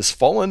creation has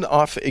fallen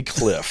off a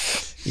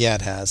cliff. Yeah,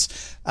 it has.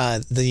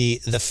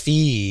 The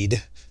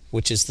Feed,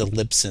 which is the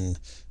Libsyn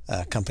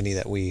company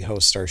that we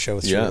host our show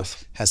through,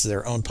 has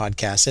their own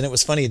podcast. And it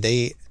was funny,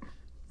 they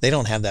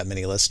don't have that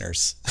many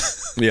listeners.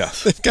 Yeah.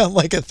 They've got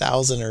like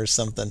 1,000 or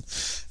something.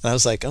 And I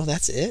was like, oh,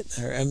 that's it?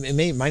 Or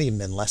it might even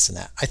been less than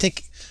that. I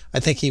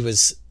think he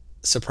was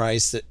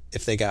surprised that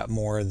if they got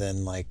more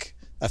than like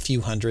a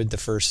few hundred the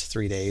first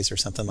 3 days or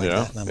something like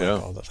that. And I'm like,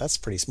 oh, that's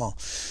pretty small.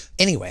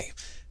 Anyway,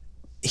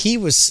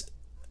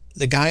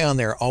 the guy on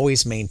there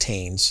always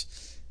maintains,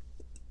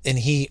 and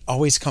he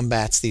always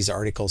combats these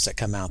articles that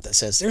come out that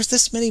says there's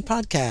this many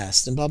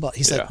podcasts and blah, blah.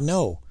 He's like,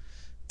 no,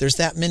 there's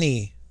that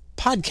many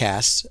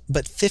podcasts,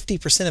 but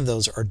 50% of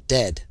those are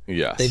dead.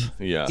 Yes.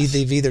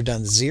 They've either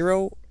done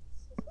 0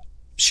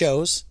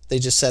 shows, they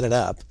just set it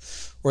up,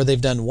 or they've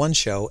done 1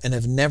 show and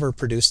have never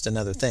produced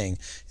another thing.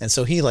 And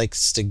so he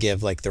likes to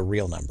give like the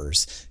real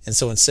numbers. And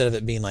so instead of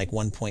it being like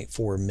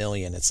 1.4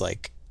 million, it's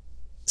like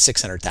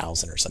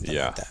 600,000 or something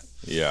like that.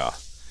 Yeah.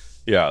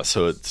 Yeah,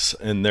 so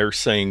and they're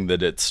saying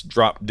that it's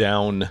dropped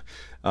down,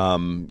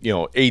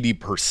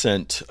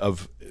 80%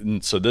 of,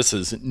 and so this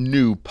is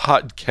new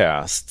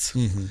podcasts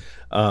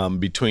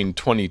between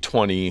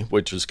 2020,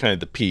 which was kind of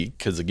the peak,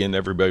 because again,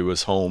 everybody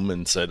was home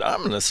and said, I'm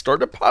going to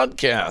start a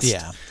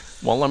podcast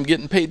while I'm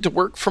getting paid to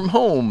work from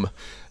home.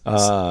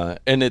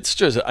 And it's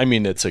just, I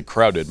mean, it's a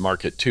crowded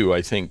market too.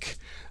 I think,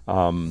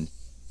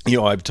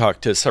 I've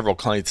talked to several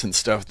clients and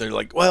stuff. They're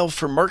like, well,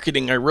 for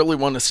marketing, I really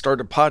want to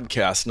start a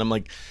podcast. And I'm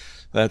like,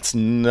 that's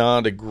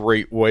not a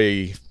great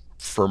way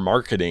for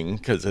marketing,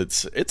 because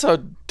it's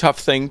a tough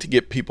thing to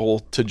get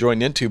people to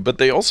join into. But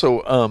they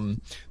also,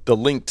 the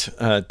linked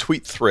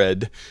tweet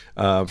thread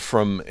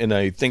from, and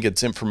I think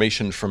it's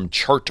information from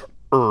Charter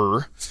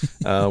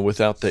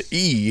without the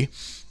E,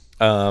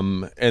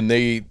 and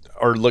they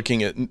are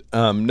looking at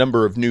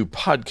number of new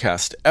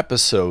podcast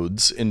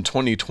episodes. In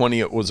 2020,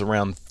 it was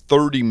around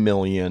 30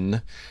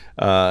 million.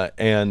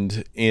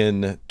 And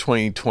in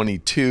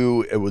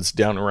 2022, it was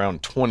down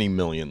around 20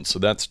 million. So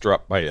that's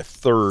dropped by a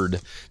third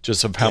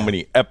just of how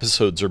many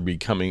episodes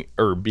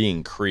are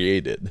being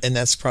created. And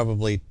that's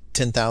probably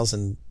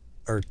 10,000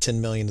 or 10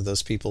 million of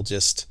those people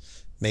just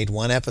made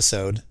one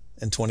episode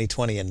in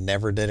 2020 and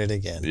never did it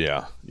again.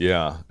 Yeah,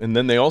 yeah. And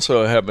then they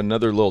also have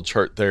another little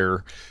chart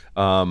there.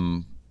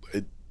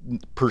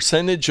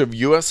 Percentage of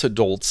U.S.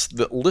 adults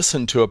that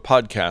listen to a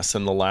podcast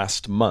in the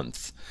last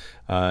month.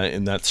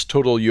 And that's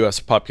total U.S.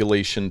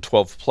 population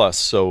 12 plus.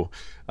 So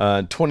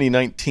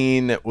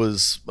 2019, it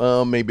was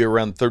maybe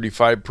around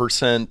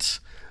 35%,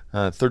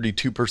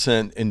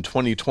 32%. In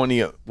 2020,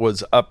 it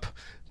was up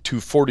to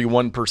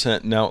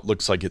 41%. Now it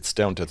looks like it's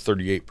down to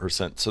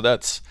 38%. So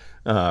that's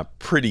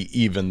pretty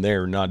even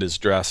there, not as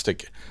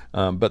drastic.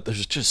 But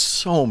there's just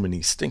so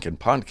many stinking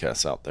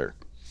podcasts out there.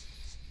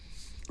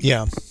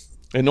 Yeah.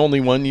 And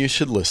only one you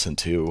should listen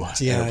to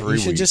every you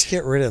should week. just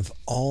get rid of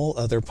all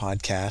other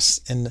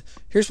podcasts. And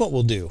here's what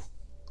we'll do.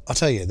 I'll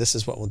tell you, this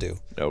is what we'll do.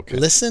 Okay.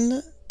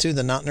 Listen to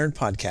the Notnerd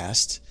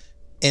podcast,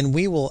 and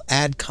we will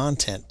add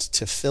content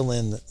to fill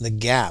in the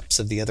gaps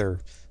of the other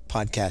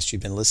podcasts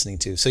you've been listening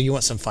to. So you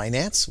want some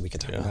finance? We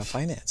could talk about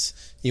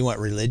finance. You want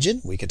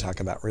religion? We could talk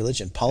about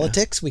religion.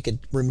 Politics? We could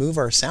remove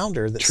our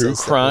sounder that True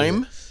says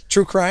crime?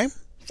 True crime?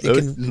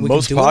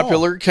 Most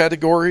popular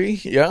category,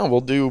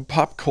 we'll do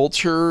pop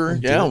culture.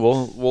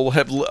 We'll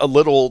have a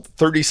little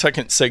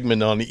 30-second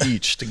segment on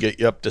each to get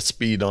you up to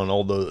speed on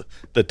all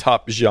the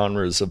top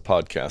genres of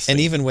podcasting. And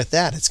even with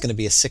that, it's going to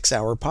be a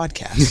 6-hour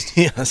podcast.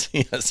 yes,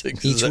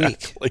 exactly. Each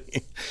week.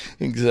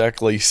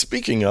 Exactly.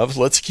 Speaking of,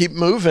 let's keep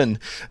moving.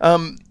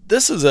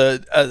 This is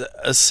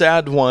a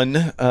sad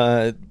one.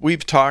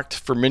 We've talked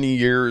for many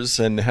years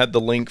and had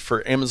the link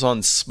for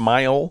Amazon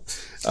Smile,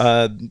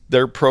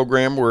 their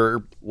program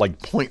where like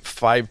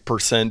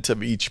 0.5%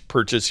 of each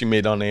purchase you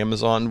made on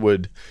Amazon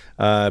would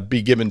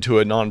be given to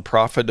a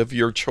nonprofit of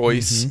your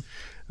choice.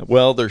 Mm-hmm.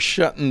 Well, they're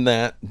shutting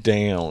that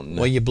down.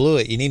 Well, you blew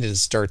it. You needed to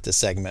start the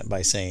segment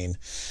by saying,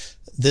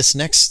 this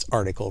next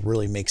article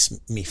really makes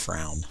me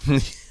frown.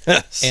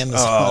 Yes.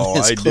 Amazon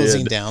is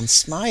closing down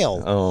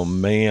Smile. Oh,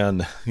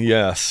 man.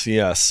 Yes.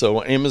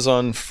 So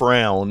Amazon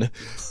frown.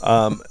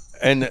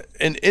 And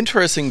an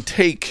interesting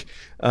take,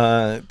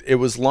 it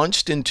was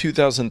launched in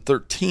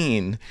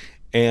 2013,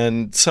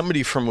 and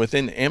somebody from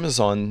within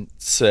Amazon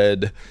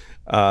said,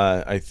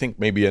 I think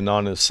maybe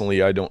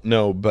anonymously, I don't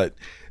know, but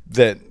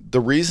that the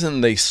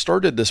reason they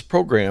started this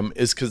program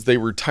is because they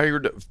were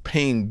tired of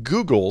paying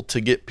Google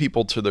to get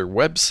people to their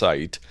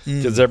website,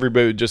 because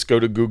everybody would just go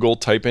to Google,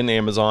 type in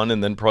Amazon,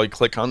 and then probably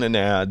click on an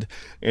ad,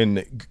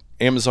 and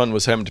Amazon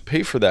was having to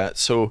pay for that.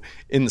 So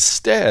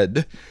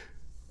instead,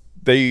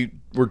 they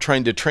were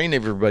trying to train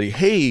everybody,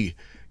 hey,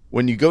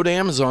 when you go to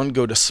Amazon,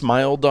 go to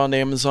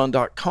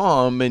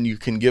smile.amazon.com and you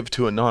can give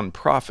to a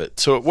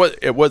nonprofit. So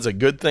it was a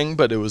good thing,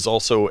 but it was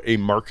also a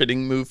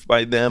marketing move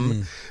by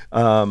them.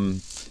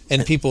 And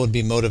people would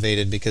be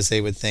motivated because they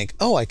would think,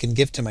 oh, I can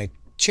give to my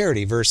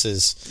charity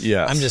versus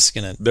I'm just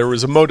going to... There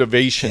was a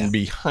motivation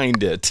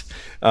behind it.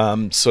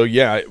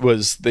 It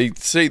was, they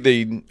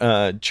say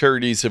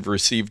charities have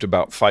received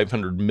about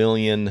 500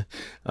 million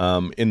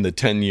in the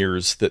 10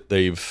 years that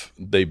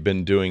they've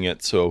been doing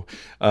it. So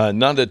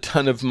not a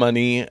ton of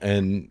money,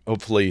 and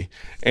hopefully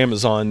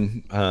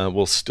Amazon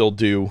will still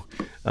do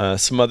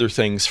some other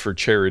things for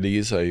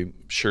charities. I'm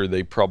sure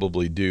they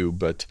probably do,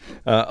 but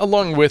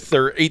along with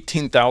their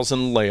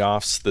 18,000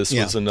 layoffs, this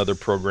was another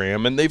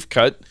program, and they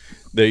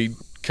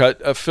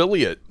cut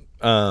affiliate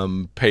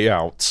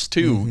payouts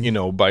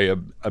too, by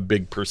a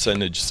big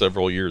percentage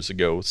several years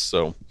ago.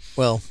 So,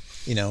 well,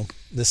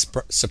 this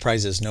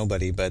surprises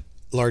nobody, but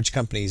large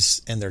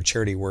companies and their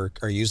charity work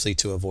are usually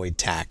to avoid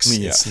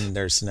tax. And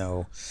there's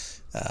no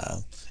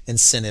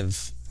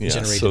incentive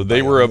generated. So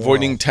they were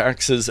avoiding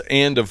taxes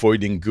and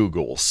avoiding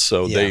Google.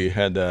 So they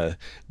had a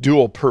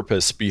dual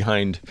purpose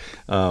behind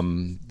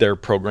their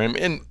program.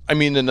 And I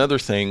mean, another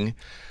thing,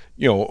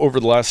 over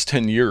the last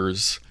 10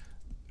 years,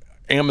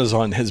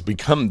 Amazon has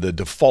become the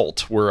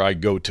default where I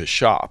go to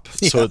shop.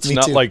 So it's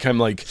not like I'm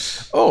like,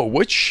 oh,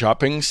 which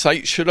shopping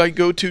site should I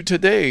go to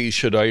today?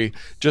 Should I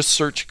just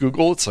search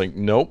Google? It's like,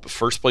 nope.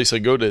 First place I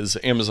go to is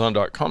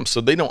Amazon.com.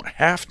 So they don't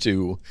have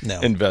to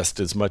invest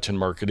as much in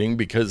marketing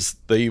because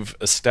they've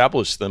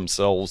established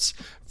themselves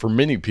for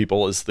many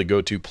people is the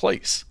go-to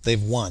place.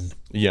 They've won.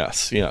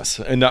 Yes, yes.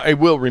 And I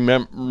will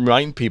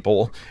remind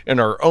people in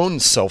our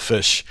own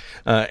selfish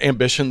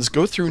ambitions,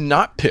 go through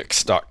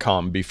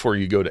notpicks.com before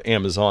you go to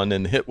Amazon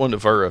and hit one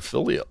of our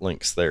affiliate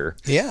links there.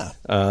 Yeah.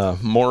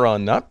 More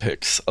on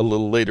Notpicks a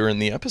little later in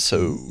the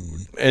episode.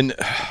 And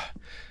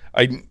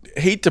I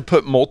hate to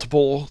put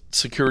multiple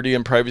security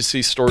and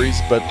privacy stories,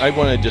 but I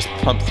want to just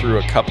pump through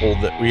a couple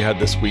that we had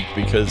this week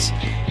because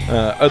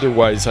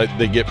otherwise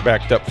they get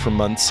backed up for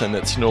months and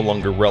it's no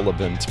longer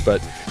relevant. But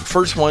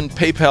first one,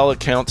 PayPal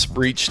accounts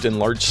breached in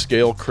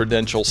large-scale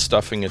credential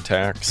stuffing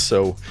attacks.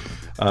 So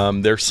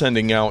they're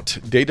sending out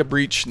data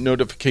breach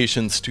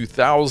notifications to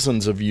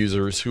thousands of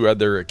users who had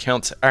their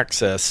accounts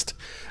accessed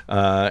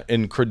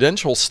in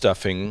credential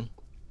stuffing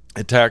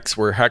attacks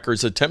where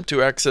hackers attempt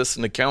to access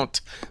an account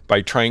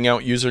by trying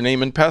out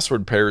username and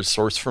password pairs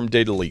sourced from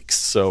data leaks.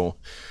 So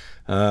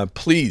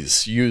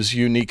please use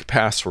unique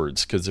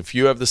passwords, because if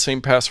you have the same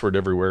password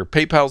everywhere,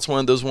 PayPal's one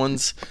of those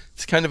ones.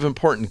 It's kind of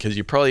important because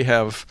you probably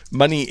have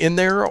money in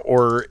there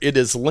or it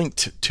is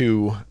linked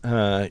to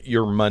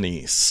your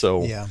money.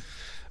 So yeah,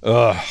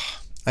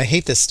 I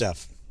hate this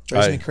stuff.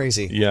 Drives me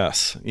crazy.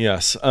 Yes,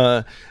 yes.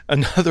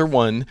 Another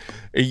one,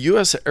 a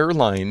U.S.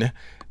 airline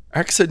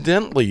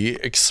accidentally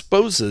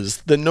exposes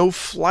the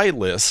no-fly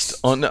list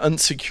on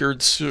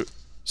unsecured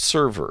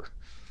server.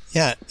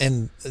 Yeah,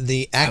 and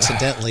the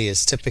accidentally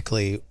is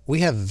typically, we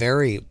have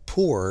very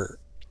poor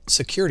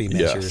security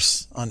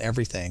measures on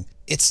everything.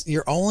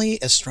 You're only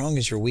as strong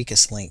as your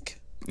weakest link.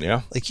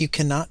 Yeah. Like, you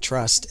cannot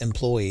trust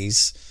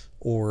employees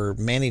or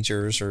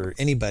managers or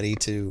anybody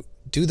to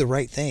do the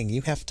right thing.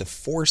 You have to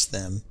force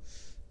them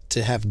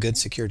to have good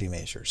security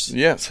measures.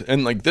 Yes,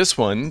 and like this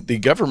one, the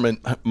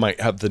government might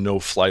have the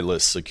no-fly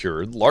list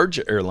secured, large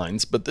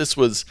airlines, but this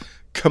was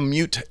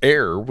Commute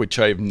Air, which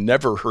I've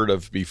never heard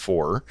of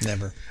before.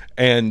 Never.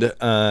 And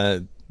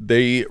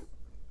it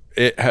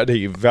had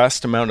a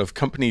vast amount of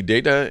company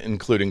data,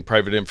 including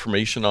private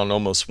information on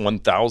almost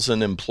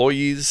 1,000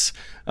 employees,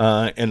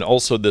 and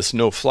also this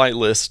no-fly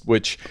list,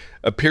 which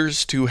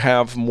appears to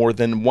have more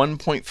than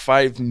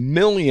 1.5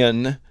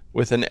 million,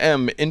 with an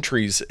M,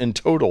 entries in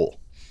total.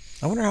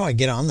 I wonder how I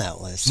get on that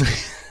list.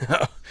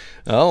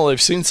 Well,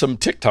 I've seen some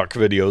TikTok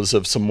videos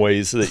of some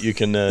ways that you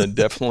can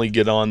definitely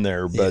get on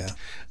there. But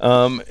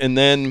and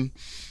then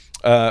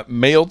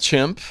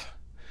Mailchimp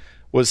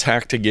was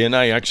hacked again.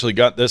 I actually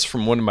got this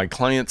from one of my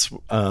clients.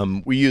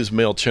 We use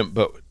Mailchimp,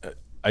 but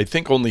I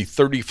think only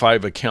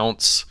 35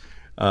 accounts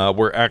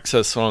were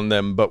accessed on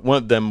them. But one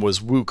of them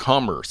was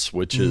WooCommerce,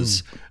 which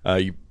is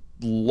a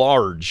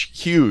large,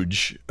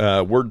 huge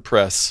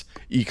WordPress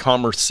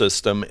e-commerce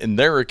system, and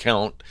their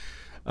account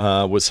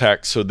was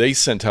hacked. So they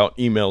sent out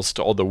emails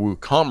to all the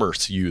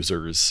WooCommerce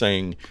users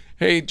saying,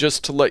 hey,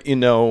 just to let you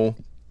know.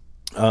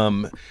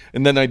 And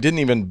then I didn't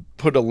even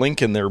put a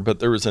link in there, but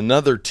there was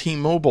another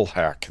T-Mobile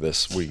hack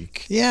this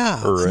week.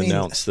 Yeah.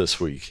 Announced this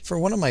week. For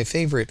one of my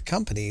favorite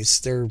companies,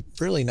 they're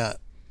really not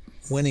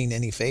winning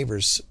any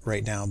favors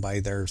right now by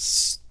their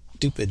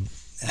stupid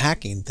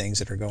hacking things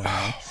that are going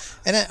on.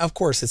 And of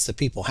course, it's the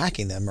people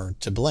hacking them are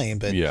to blame.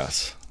 But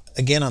yes,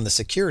 again, on the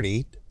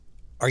security,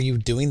 are you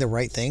doing the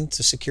right thing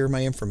to secure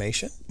my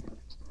information?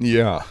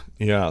 Yeah,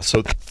 yeah.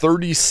 So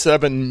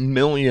 37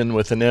 million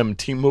with an M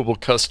T-Mobile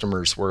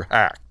customers were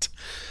hacked.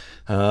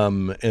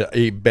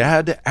 A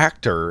bad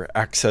actor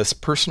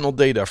accessed personal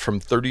data from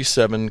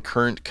 37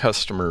 current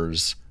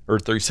customers, or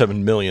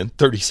 37 million,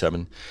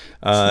 37,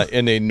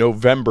 in a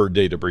November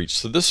data breach.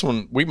 So this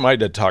one, we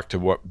might have talked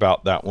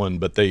about that one,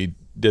 but they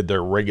did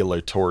their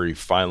regulatory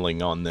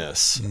filing on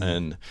this,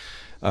 and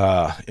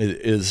it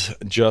is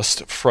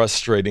just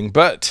frustrating.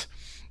 But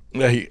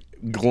a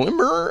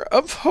glimmer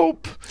of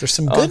hope. There's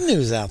some good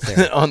news out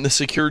there. On the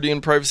security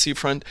and privacy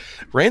front,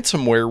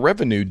 ransomware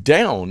revenue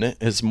down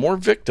as more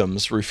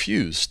victims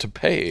refuse to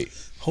pay.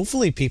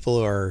 Hopefully people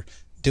are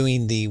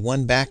doing the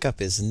one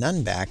backup is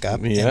none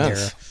backup, and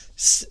they're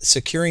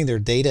securing their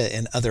data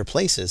in other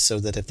places so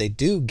that if they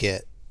do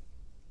get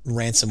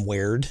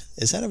ransomwared,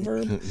 is that a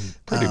verb?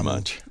 Pretty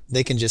much.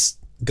 They can just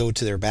go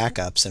to their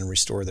backups and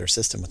restore their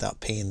system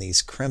without paying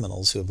these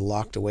criminals who have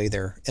locked away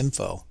their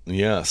info.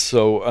 Yeah,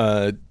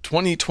 so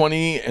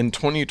 2020 and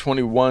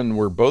 2021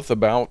 were both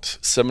about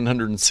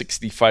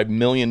 $765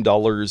 million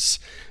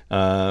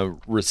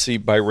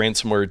received by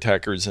ransomware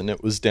attackers, and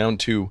it was down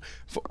to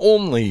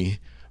only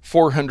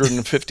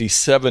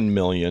 $457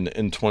 million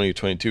in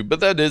 2022. But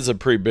that is a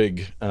pretty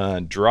big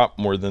drop,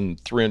 more than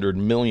 $300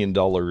 million.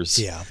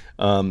 Yeah.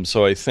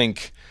 So I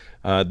think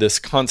this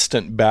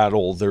constant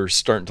battle, they're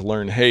starting to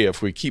learn, hey,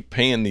 if we keep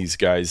paying these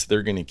guys,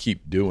 they're going to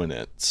keep doing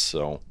it.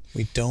 So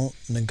we don't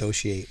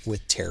negotiate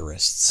with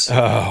terrorists.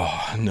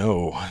 Oh,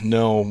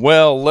 no.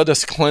 Well, let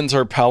us cleanse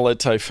our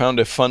palate. I found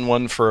a fun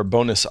one for a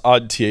bonus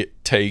odd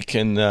take.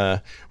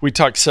 And we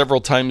talked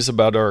several times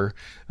about our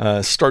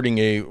starting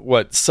a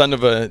son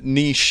of a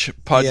niche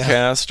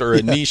podcast or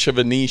a niche of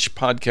a niche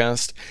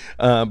podcast.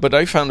 But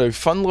I found a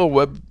fun little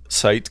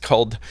website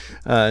called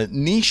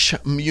Niche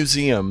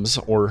Museums,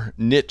 or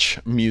Niche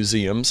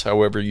Museums,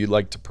 however you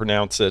like to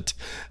pronounce it.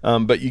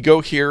 But you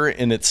go here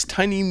and it's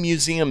tiny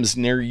museums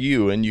near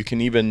you, and you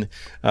can even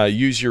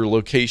use your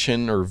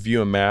location or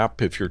view a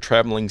map if you're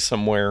traveling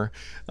somewhere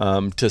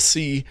to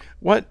see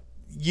what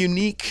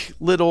unique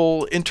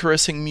little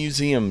interesting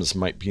museums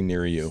might be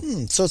near you.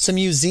 So it's a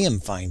museum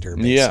finder,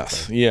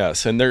 basically.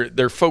 Yes, and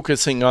they're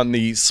focusing on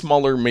the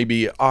smaller,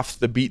 maybe off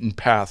the beaten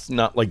path,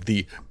 not like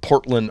the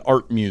Portland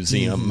Art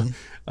Museum,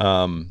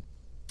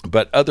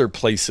 but other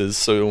places.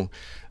 So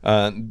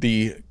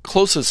the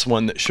closest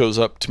one that shows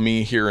up to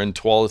me here in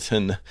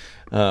Tualatin,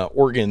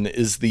 Oregon,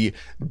 is the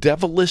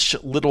Devilish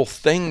Little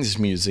Things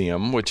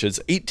Museum, which is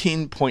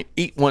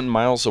 18.81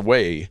 miles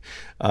away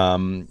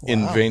in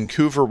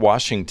Vancouver,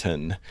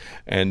 Washington.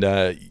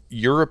 And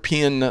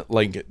European,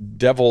 like,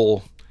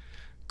 devil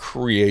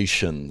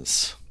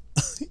creations.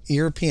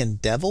 European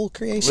devil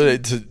creations?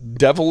 It's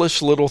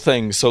devilish little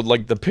things. So,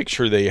 like, the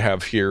picture they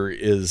have here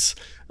is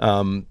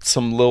some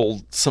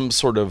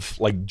sort of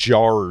like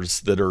jars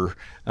that are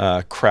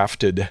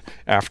crafted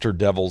after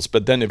devils.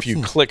 But then if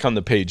you click on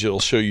the page, it'll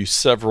show you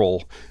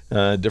several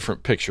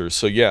different pictures.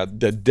 So yeah,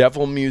 the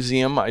Devil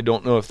Museum, I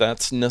don't know if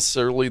that's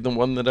necessarily the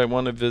one that I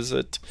want to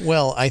visit.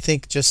 Well, I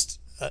think just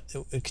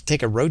we could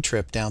take a road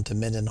trip down to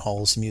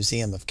Mendenhall's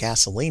Museum of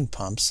Gasoline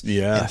Pumps.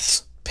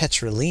 Yes.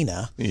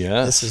 Petrolina.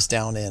 Yes. This is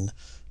down in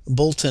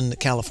Bolton,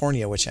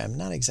 California, which I'm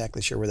not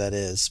exactly sure where that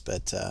is,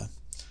 but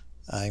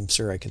I'm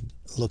sure I could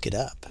look it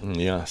up.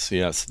 Yes.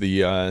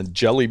 The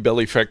Jelly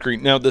Belly Factory.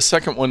 Now, the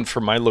second one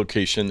for my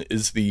location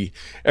is the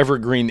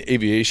Evergreen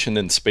Aviation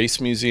and Space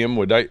Museum.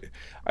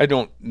 I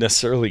don't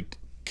necessarily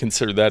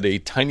consider that a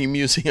tiny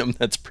museum.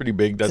 That's pretty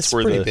big. That's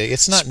where the big.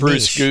 It's not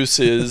Spruce niche. Goose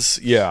is.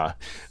 Yeah.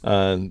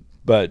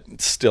 But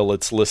still,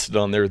 it's listed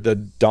on there. The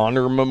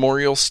Donner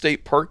Memorial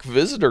State Park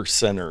Visitor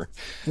Center.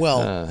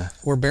 Well,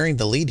 we're bearing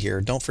the lead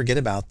here. Don't forget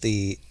about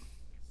the...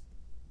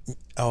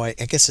 I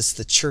guess it's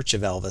the Church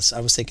of Elvis.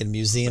 I was thinking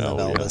Museum of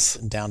Elvis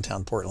in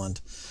downtown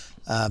Portland.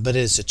 But it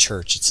is a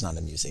church. It's not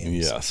a museum.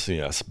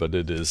 Yes. But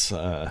it is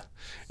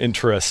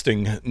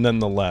interesting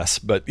nonetheless.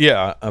 But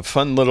yeah, a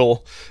fun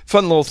little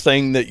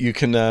thing that you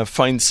can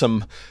find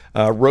some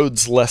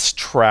roads less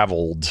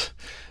traveled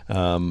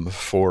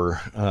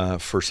for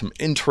some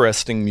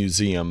interesting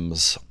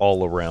museums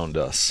all around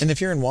us. And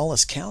if you're in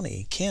Wallace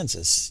County,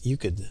 Kansas, you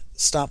could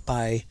stop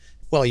by.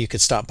 Well, you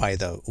could stop by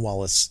the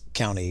Wallace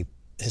County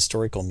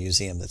Historical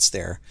Museum that's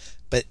there.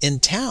 But in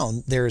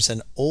town, there's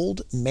an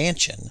old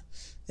mansion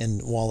in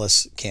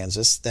Wallace,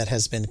 Kansas, that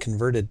has been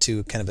converted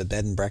to kind of a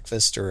bed and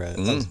breakfast, or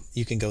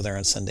you can go there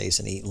on Sundays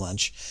and eat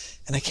lunch.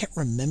 And I can't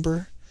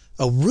remember.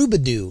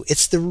 Roubadou.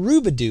 It's the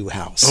Roubadou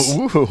house.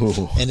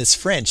 Ooh. And it's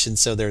French, and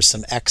so there's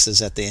some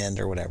X's at the end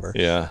or whatever.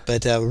 Yeah.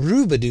 But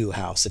Roubadou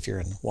house if you're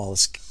in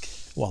Wallace,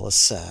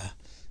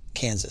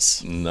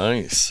 Kansas.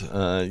 Nice.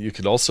 You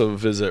could also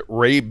visit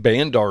Ray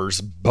Bandar's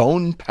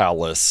Bone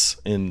Palace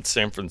in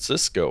San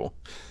Francisco.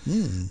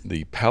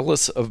 The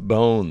Palace of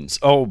Bones.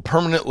 Oh,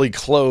 permanently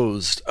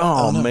closed.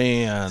 Oh, no.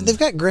 Man. They've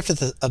got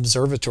Griffith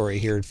Observatory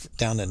here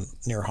down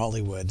near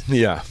Hollywood.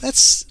 Yeah.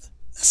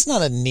 That's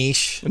not a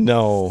niche.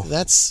 No.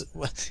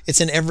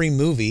 It's in every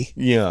movie.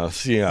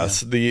 Yes. Yeah.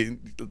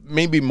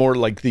 Maybe more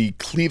like the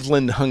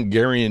Cleveland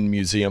Hungarian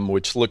Museum,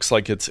 which looks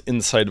like it's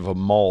inside of a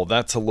mall.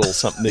 That's a little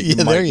something that you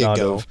might not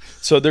have.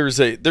 So there's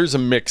a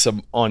mix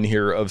on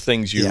here of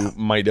things you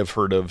might have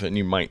heard of and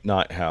you might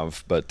not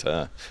have,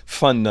 but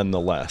fun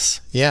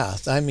nonetheless. Yeah.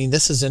 I mean,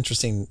 this is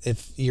interesting.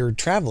 If you're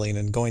traveling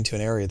and going to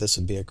an area, this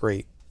would be a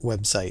great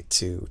website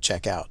to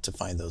check out to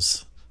find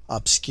those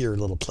obscure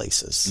little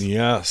places.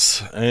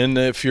 Yes, and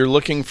if you're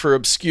looking for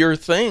obscure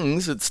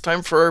things, it's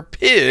time for our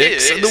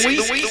picks of the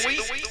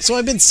week. So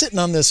I've been sitting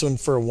on this one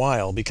for a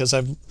while because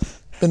I've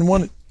been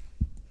wanting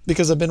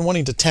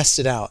to test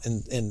it out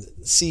and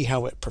see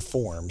how it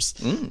performs.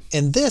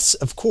 And this,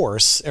 of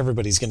course,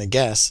 everybody's going to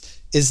guess,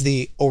 is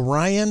the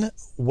Orion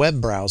web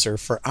browser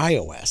for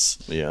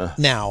iOS. Yeah.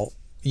 Now,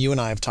 you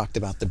and I have talked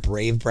about the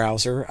Brave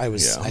browser. I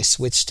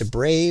switched to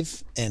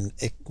Brave, and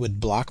it would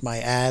block my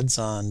ads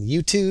on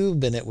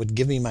YouTube, and it would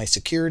give me my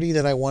security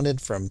that I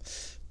wanted from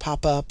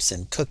pop-ups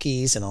and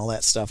cookies and all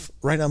that stuff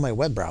right on my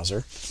web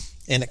browser.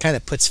 And it kind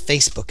of puts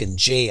Facebook in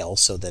jail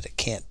so that it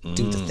can't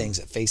do the things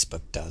that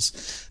Facebook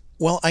does.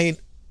 Well, I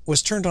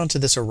was turned on to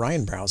this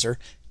Orion browser,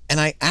 and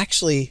I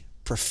actually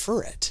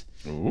prefer it.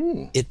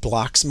 Ooh. It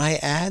blocks my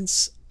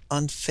ads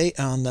on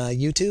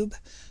YouTube.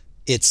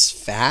 It's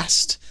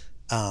fast.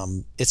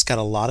 It's got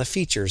a lot of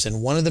features,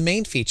 and one of the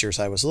main features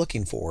I was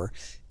looking for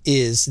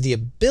is the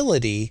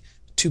ability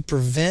to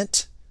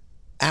prevent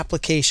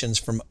applications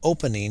from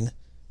opening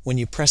when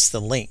you press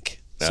the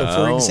link. So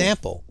for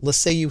example, let's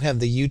say you have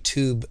the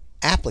YouTube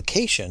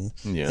application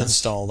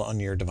installed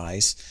on your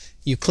device.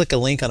 You click a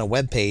link on a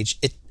web page,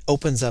 it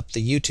opens up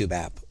the YouTube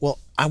app. Well,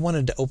 I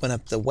wanted to open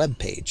up the web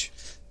page,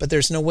 but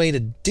there's no way to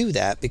do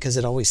that because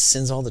it always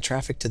sends all the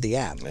traffic to the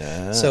app.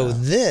 So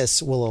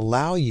this will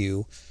allow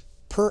you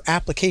per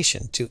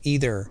application to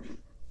either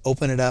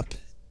open it up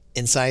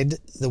inside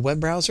the web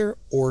browser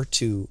or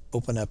to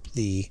open up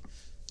the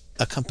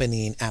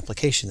accompanying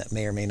application that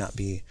may or may not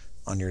be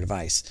on your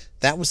device.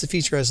 That was the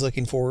feature I was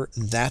looking for.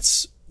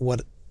 That's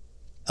what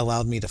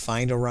allowed me to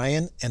find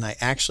Orion, and I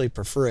actually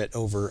prefer it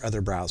over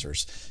other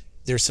browsers.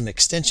 There's some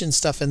extension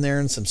stuff in there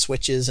and some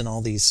switches and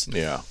all these.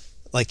 Yeah.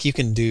 Like you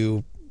can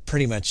do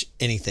pretty much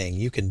anything.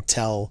 You can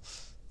tell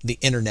the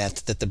internet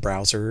that the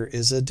browser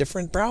is a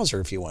different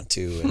browser if you want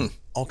to, and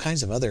all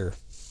kinds of other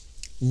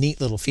neat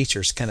little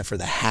features kind of for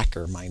the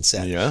hacker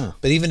mindset. Yeah.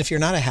 But even if you're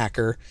not a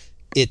hacker,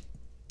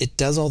 it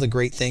does all the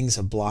great things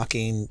of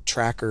blocking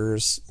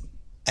trackers,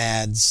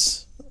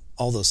 ads,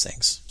 all those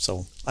things.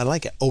 So I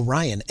like it.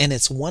 Orion, and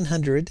it's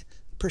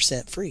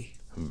 100% free.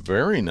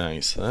 Very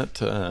nice.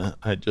 That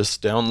I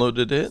just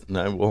downloaded it, and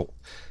I will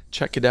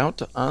check it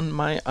out on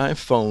my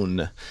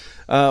iPhone.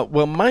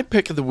 Well, my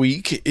pick of the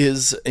week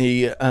is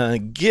a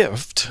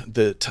gift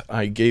that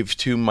I gave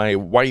to my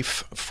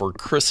wife for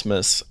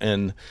Christmas,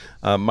 and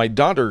my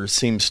daughter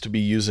seems to be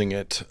using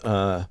it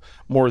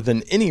more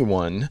than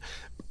anyone.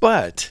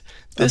 But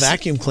a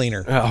vacuum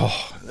cleaner.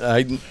 Oh,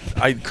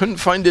 I couldn't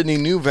find any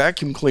new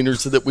vacuum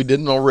cleaners that we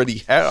didn't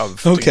already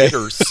have to get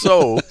her.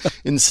 So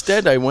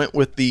instead, I went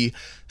with the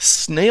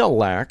Snail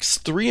Lax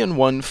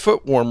 3-in-1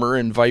 foot warmer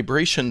and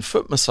vibration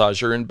foot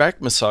massager and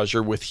back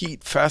massager with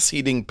heat, fast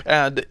heating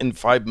pad in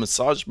 5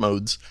 massage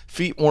modes.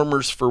 Feet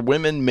warmers for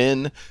women,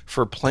 men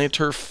for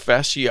plantar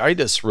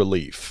fasciitis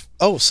relief.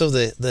 Oh, so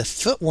the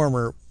foot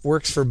warmer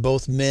works for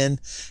both men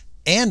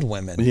and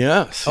women.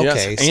 Yes,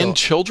 okay, yes, and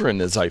children,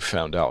 as I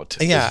found out.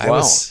 Yeah, as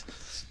well.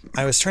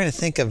 I was trying to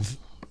think of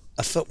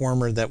a foot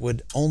warmer that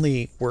would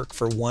only work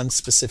for one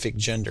specific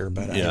gender,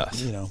 but I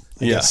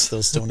guess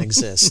those don't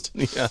exist.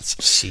 Yes.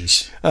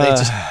 Sheesh.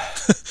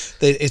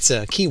 It's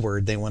a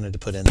keyword they wanted to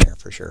put in there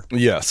for sure.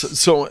 Yes.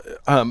 So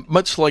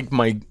much like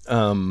my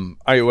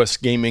iOS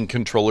gaming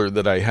controller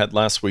that I had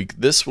last week,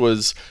 this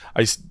was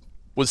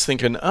was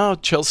thinking, oh,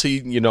 Chelsea,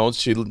 she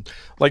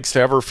likes to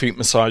have her feet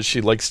massaged.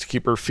 She likes to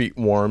keep her feet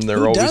warm.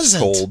 They're always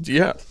cold.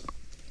 Yeah.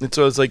 And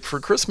so I was like,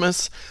 for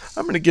Christmas,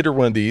 I'm going to get her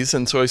one of these.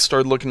 And so I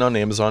started looking on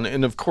Amazon.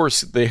 And of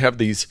course, they have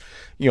these,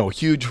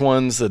 huge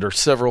ones that are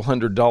several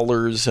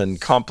 $100s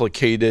and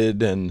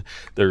complicated. And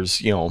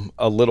there's,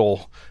 a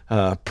little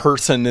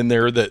person in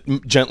there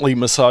that gently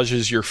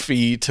massages your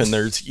feet. And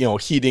there's,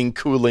 heating,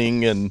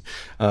 cooling, and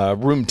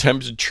room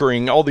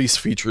temperaturing, all these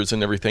features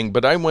and everything.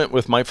 But I went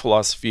with my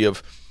philosophy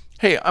of,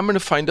 hey, I'm going to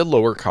find a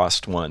lower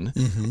cost one.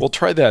 Mm-hmm. We'll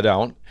try that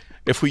out.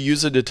 If we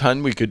use it a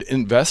ton, we could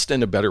invest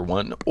in a better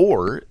one,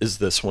 or is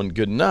this one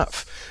good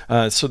enough?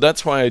 So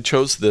that's why I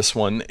chose this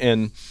one,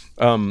 and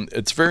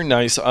it's very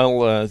nice.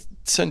 I'll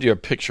send you a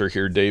picture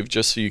here, Dave,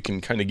 just so you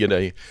can kind of get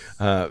a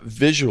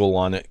visual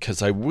on it,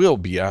 because I will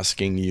be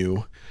asking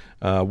you,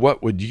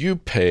 what would you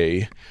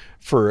pay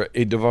for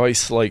a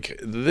device like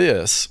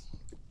this?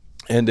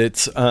 And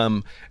it's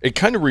it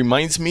kind of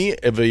reminds me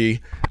of a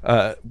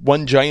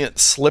one giant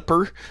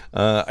slipper.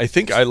 I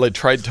think Isla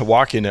tried to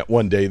walk in it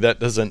one day.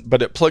 That doesn't,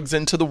 but it plugs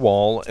into the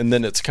wall, and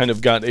then it's kind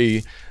of got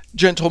a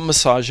gentle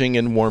massaging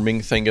and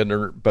warming thing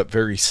under, but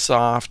very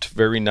soft,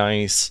 very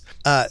nice.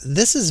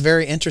 This is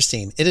very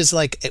interesting. It is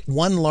like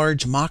one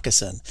large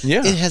moccasin.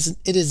 Yeah.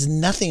 It is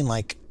nothing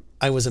like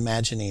I was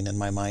imagining in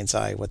my mind's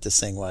eye what this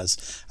thing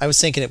was. I was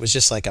thinking it was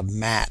just like a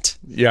mat.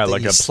 Yeah,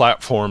 like a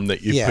platform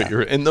that you put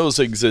your, and those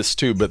exist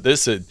too, but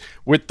this,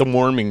 with the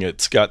warming,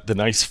 it's got the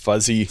nice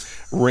fuzzy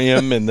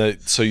rim,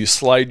 and so you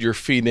slide your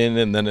feet in,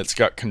 and then it's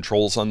got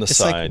controls on the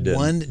side. It's like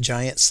one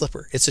giant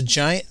slipper. It's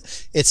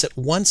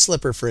one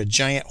slipper for a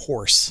giant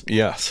horse.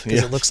 Yes.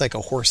 Because it looks like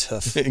a horse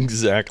hoof.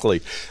 Exactly.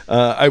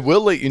 I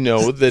will let you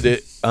know that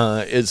it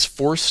is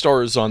 4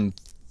 stars on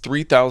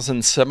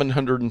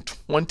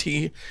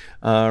 3,720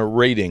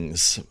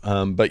 ratings.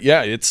 But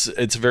yeah,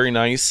 it's very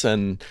nice,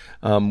 and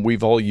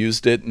we've all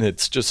used it, and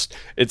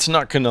it's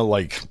not gonna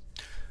like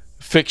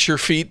fix your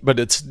feet, but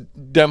it's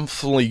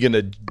definitely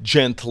gonna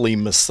gently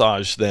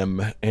massage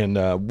them and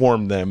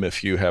warm them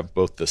if you have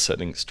both the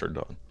settings turned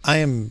on. I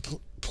am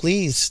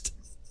pleased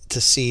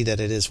to see that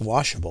it is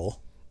washable.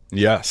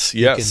 Yes,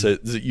 you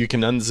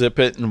can unzip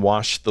it and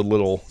wash the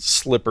little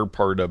slipper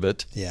part of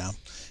it. Yeah.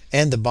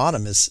 And the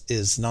bottom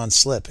is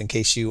non-slip in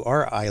case you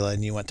are Isla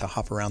and you want to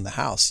hop around the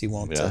house. You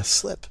won't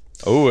slip.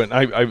 Oh, and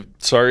I'm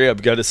sorry,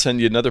 I've got to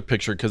send you another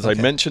picture because I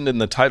mentioned in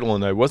the title,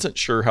 and I wasn't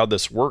sure how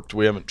this worked.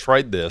 We haven't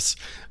tried this.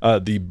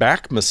 The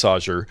back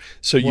massager.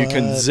 So you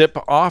can zip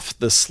off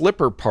the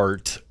slipper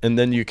part, and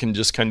then you can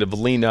just kind of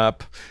lean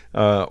up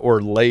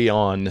or lay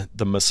on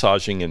the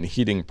massaging and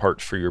heating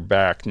part for your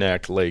back,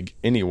 neck, leg,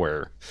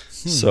 anywhere.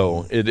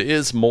 So it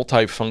is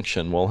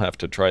multifunction. We'll have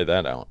to try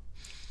that out.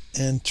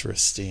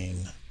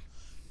 Interesting.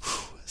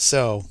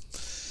 So,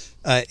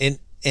 and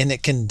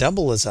it can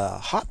double as a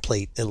hot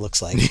plate, it looks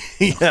like.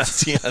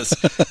 Yes.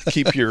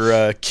 Keep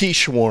your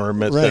quiche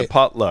warm at the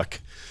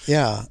potluck.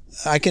 Yeah.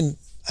 I can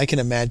I can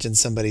imagine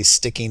somebody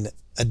sticking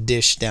a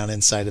dish down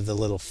inside of the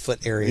little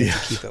foot area to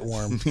keep it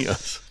warm.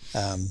 Yes.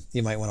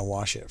 You might want to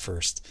wash it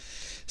first.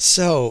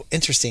 So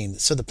interesting.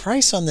 So the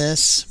price on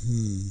this,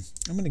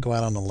 I'm going to go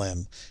out on a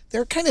limb.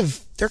 They're kind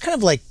of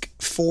like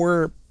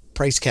 4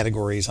 price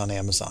categories on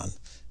Amazon.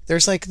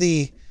 There's like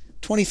the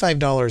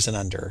 $25 and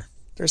under.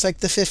 There's like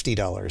the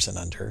 $50 and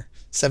under,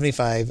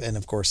 $75, and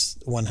of course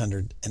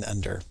 $100 and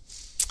under.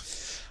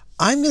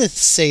 I'm going to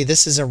say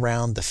this is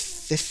around the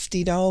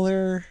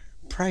 $50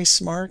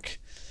 price mark.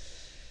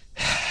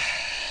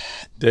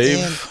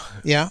 Dave,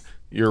 yeah.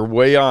 You're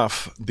way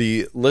off.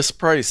 The list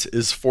price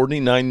is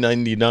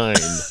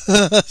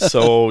 $49.99.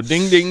 So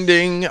ding, ding,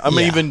 ding. I'm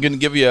even going to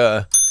give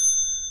you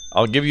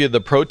I'll give you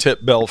the pro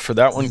tip bell for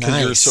that one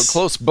because you're so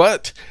close.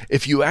 But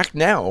if you act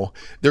now,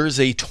 there's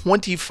a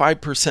 25%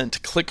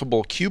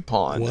 clickable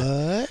coupon.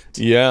 What?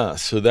 Yeah,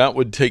 so that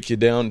would take you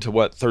down to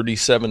what,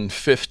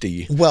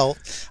 $37.50. Well,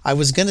 I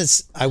was going to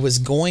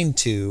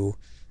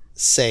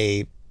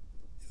say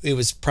it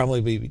was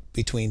probably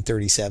between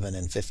 37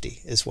 and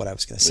 50 is what I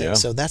was going to say. Yeah.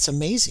 So that's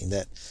amazing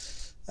that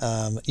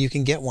you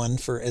can get one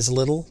for as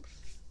little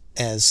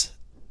as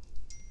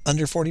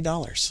under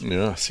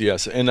 $40.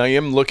 Yes. And I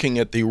am looking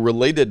at the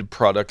related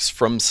products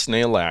from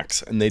Snail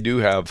Axe, and they do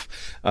have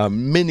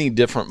many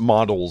different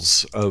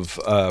models of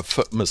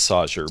foot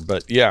massager.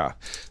 But yeah,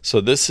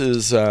 so this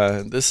is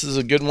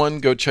a good one.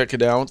 Go check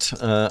it out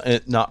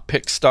at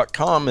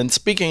notpicks.com. And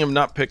speaking of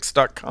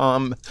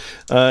notpicks.com,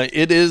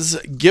 it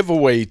is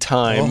giveaway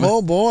time.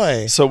 Oh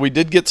boy! So we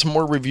did get some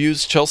more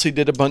reviews. Chelsea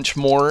did a bunch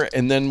more,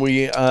 and then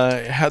we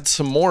had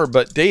some more.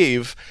 But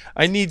Dave,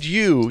 I need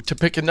you to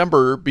pick a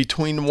number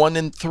between 1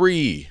 and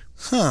 3.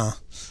 Huh.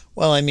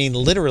 Well, I mean,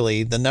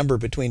 literally, the number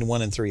between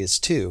 1 and 3 is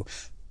 2.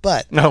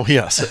 But oh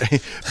yes,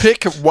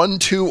 pick 1,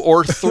 2,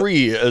 or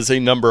 3 as a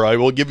number. I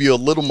will give you a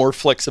little more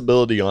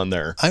flexibility on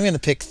there. I'm going to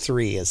pick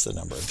 3 as the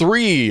number.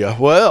 3.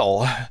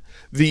 Well,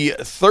 the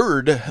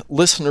third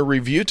listener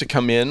review to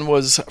come in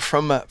was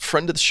from a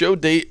friend of the show,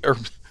 Dave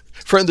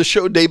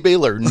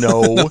Baylor.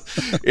 No,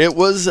 it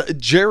was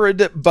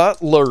Jared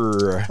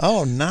Butler.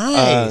 Oh,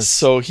 nice.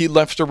 So he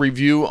left a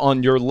review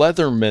on your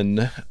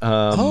Leatherman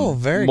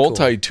very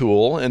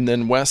multi-tool. And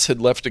then Wes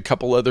had left a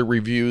couple other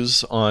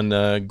reviews on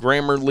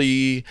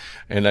Grammarly,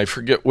 and I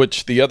forget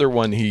which the other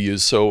one he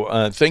used.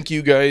 So thank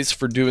you guys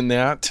for doing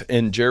that.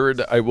 And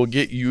Jared, I will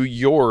get you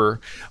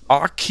your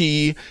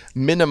Aki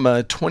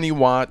Minima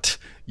 20-watt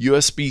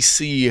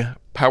USB-C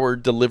power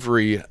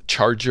delivery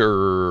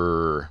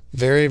charger.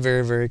 Very,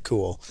 very, very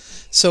cool.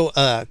 So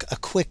a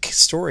quick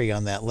story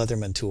on that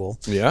Leatherman tool.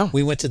 Yeah.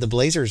 We went to the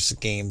Blazers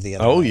game the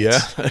other night. Oh,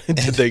 yeah.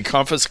 Did they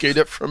confiscate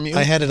it from you?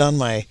 I had it on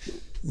my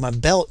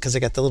belt because I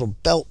got the little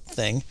belt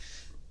thing.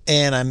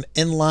 And I'm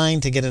in line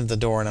to get into the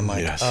door, and I'm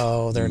like,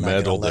 oh, they're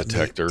not going to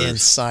let me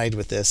inside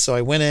with this. So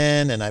I went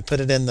in, and I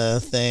put it in the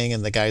thing,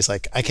 and the guy's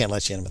like, I can't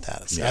let you in with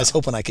that. So I was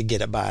hoping I could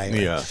get it by.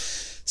 Yeah.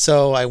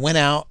 So I went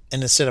out,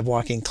 and instead of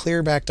walking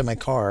clear back to my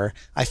car,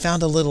 I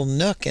found a little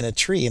nook in a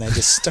tree, and I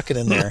just stuck it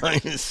in there.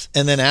 Nice.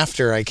 And then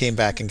after, I came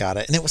back and got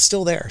it, and it was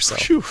still there.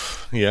 So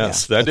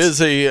yes, that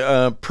is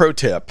a pro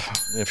tip.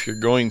 If you're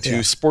going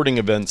to sporting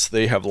events,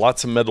 they have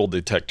lots of metal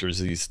detectors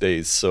these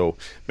days. So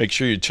make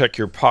sure you check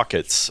your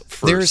pockets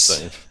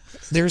first.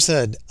 There's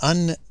an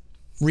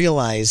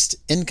unrealized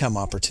income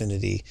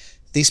opportunity.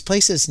 These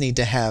places need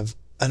to have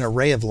an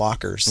array of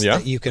lockers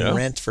that you can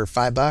rent for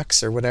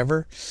 $5 or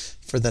whatever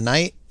for the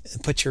night,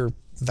 and put your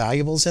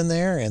valuables in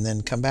there and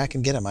then come back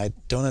and get them. I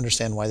don't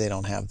understand why they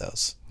don't have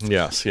those.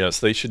 Yes,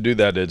 they should do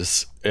that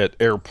at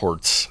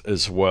airports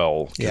as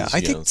well. Yeah,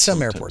 I think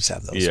some airports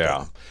have those.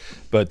 Yeah,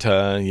 but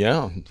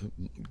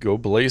go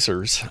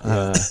Blazers.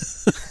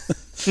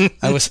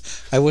 I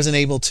wasn't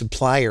able to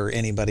plier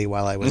anybody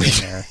while I was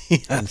in there,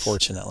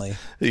 unfortunately.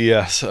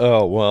 Yes.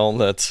 Oh, well,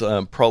 that's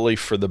probably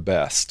for the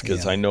best,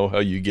 because I know how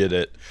you get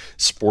at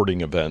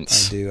sporting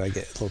events. I do. I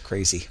get a little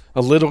crazy.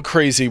 A little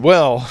crazy.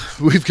 Well,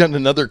 we've got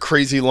another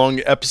crazy long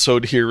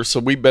episode here,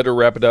 so we better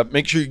wrap it up.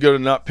 Make sure you go to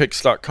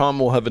notpicks.com.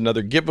 We'll have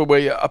another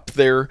giveaway up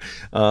there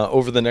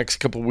over the next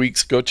couple of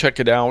weeks. Go check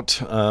it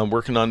out.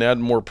 Working on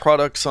adding more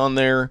products on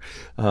there.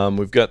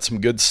 We've got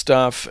some good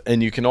stuff,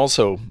 and you can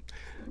also,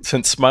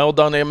 since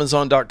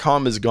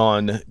smile.amazon.com is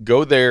gone,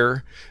 go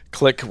there,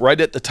 click right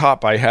at the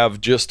top. I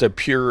have just a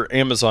pure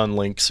Amazon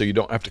link, so you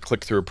don't have to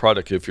click through a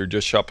product if you're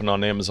just shopping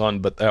on Amazon,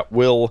 but that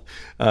will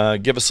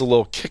give us a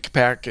little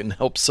kickback and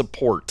help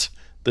support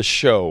the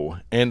show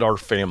and our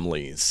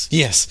families.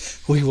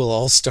 Yes, we will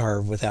all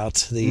starve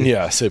without the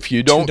if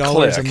you don't $2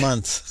 click a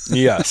month.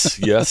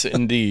 yes,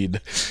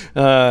 indeed.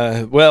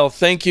 Well,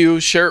 thank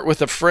you. Share it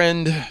with a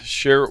friend.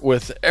 Share it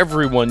with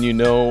everyone you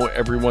know,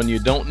 everyone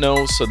you don't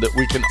know, so that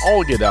we can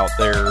all get out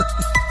there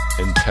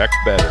and tech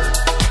better.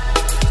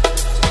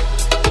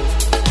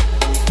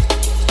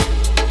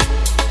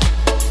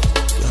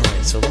 All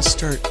right, so let's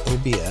start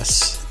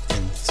OBS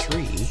in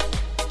 3,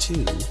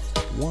 2,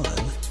 1.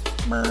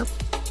 Merp.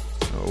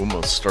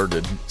 Almost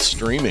started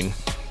streaming.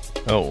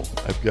 Oh,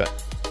 I've got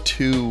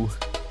two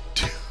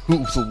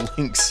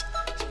links.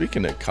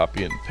 Speaking of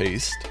copy and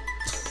paste.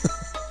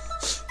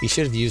 He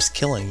should have used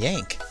kill and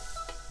yank.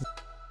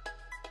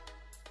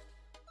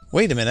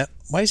 Wait a minute.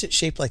 Why is it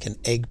shaped like an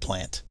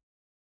eggplant?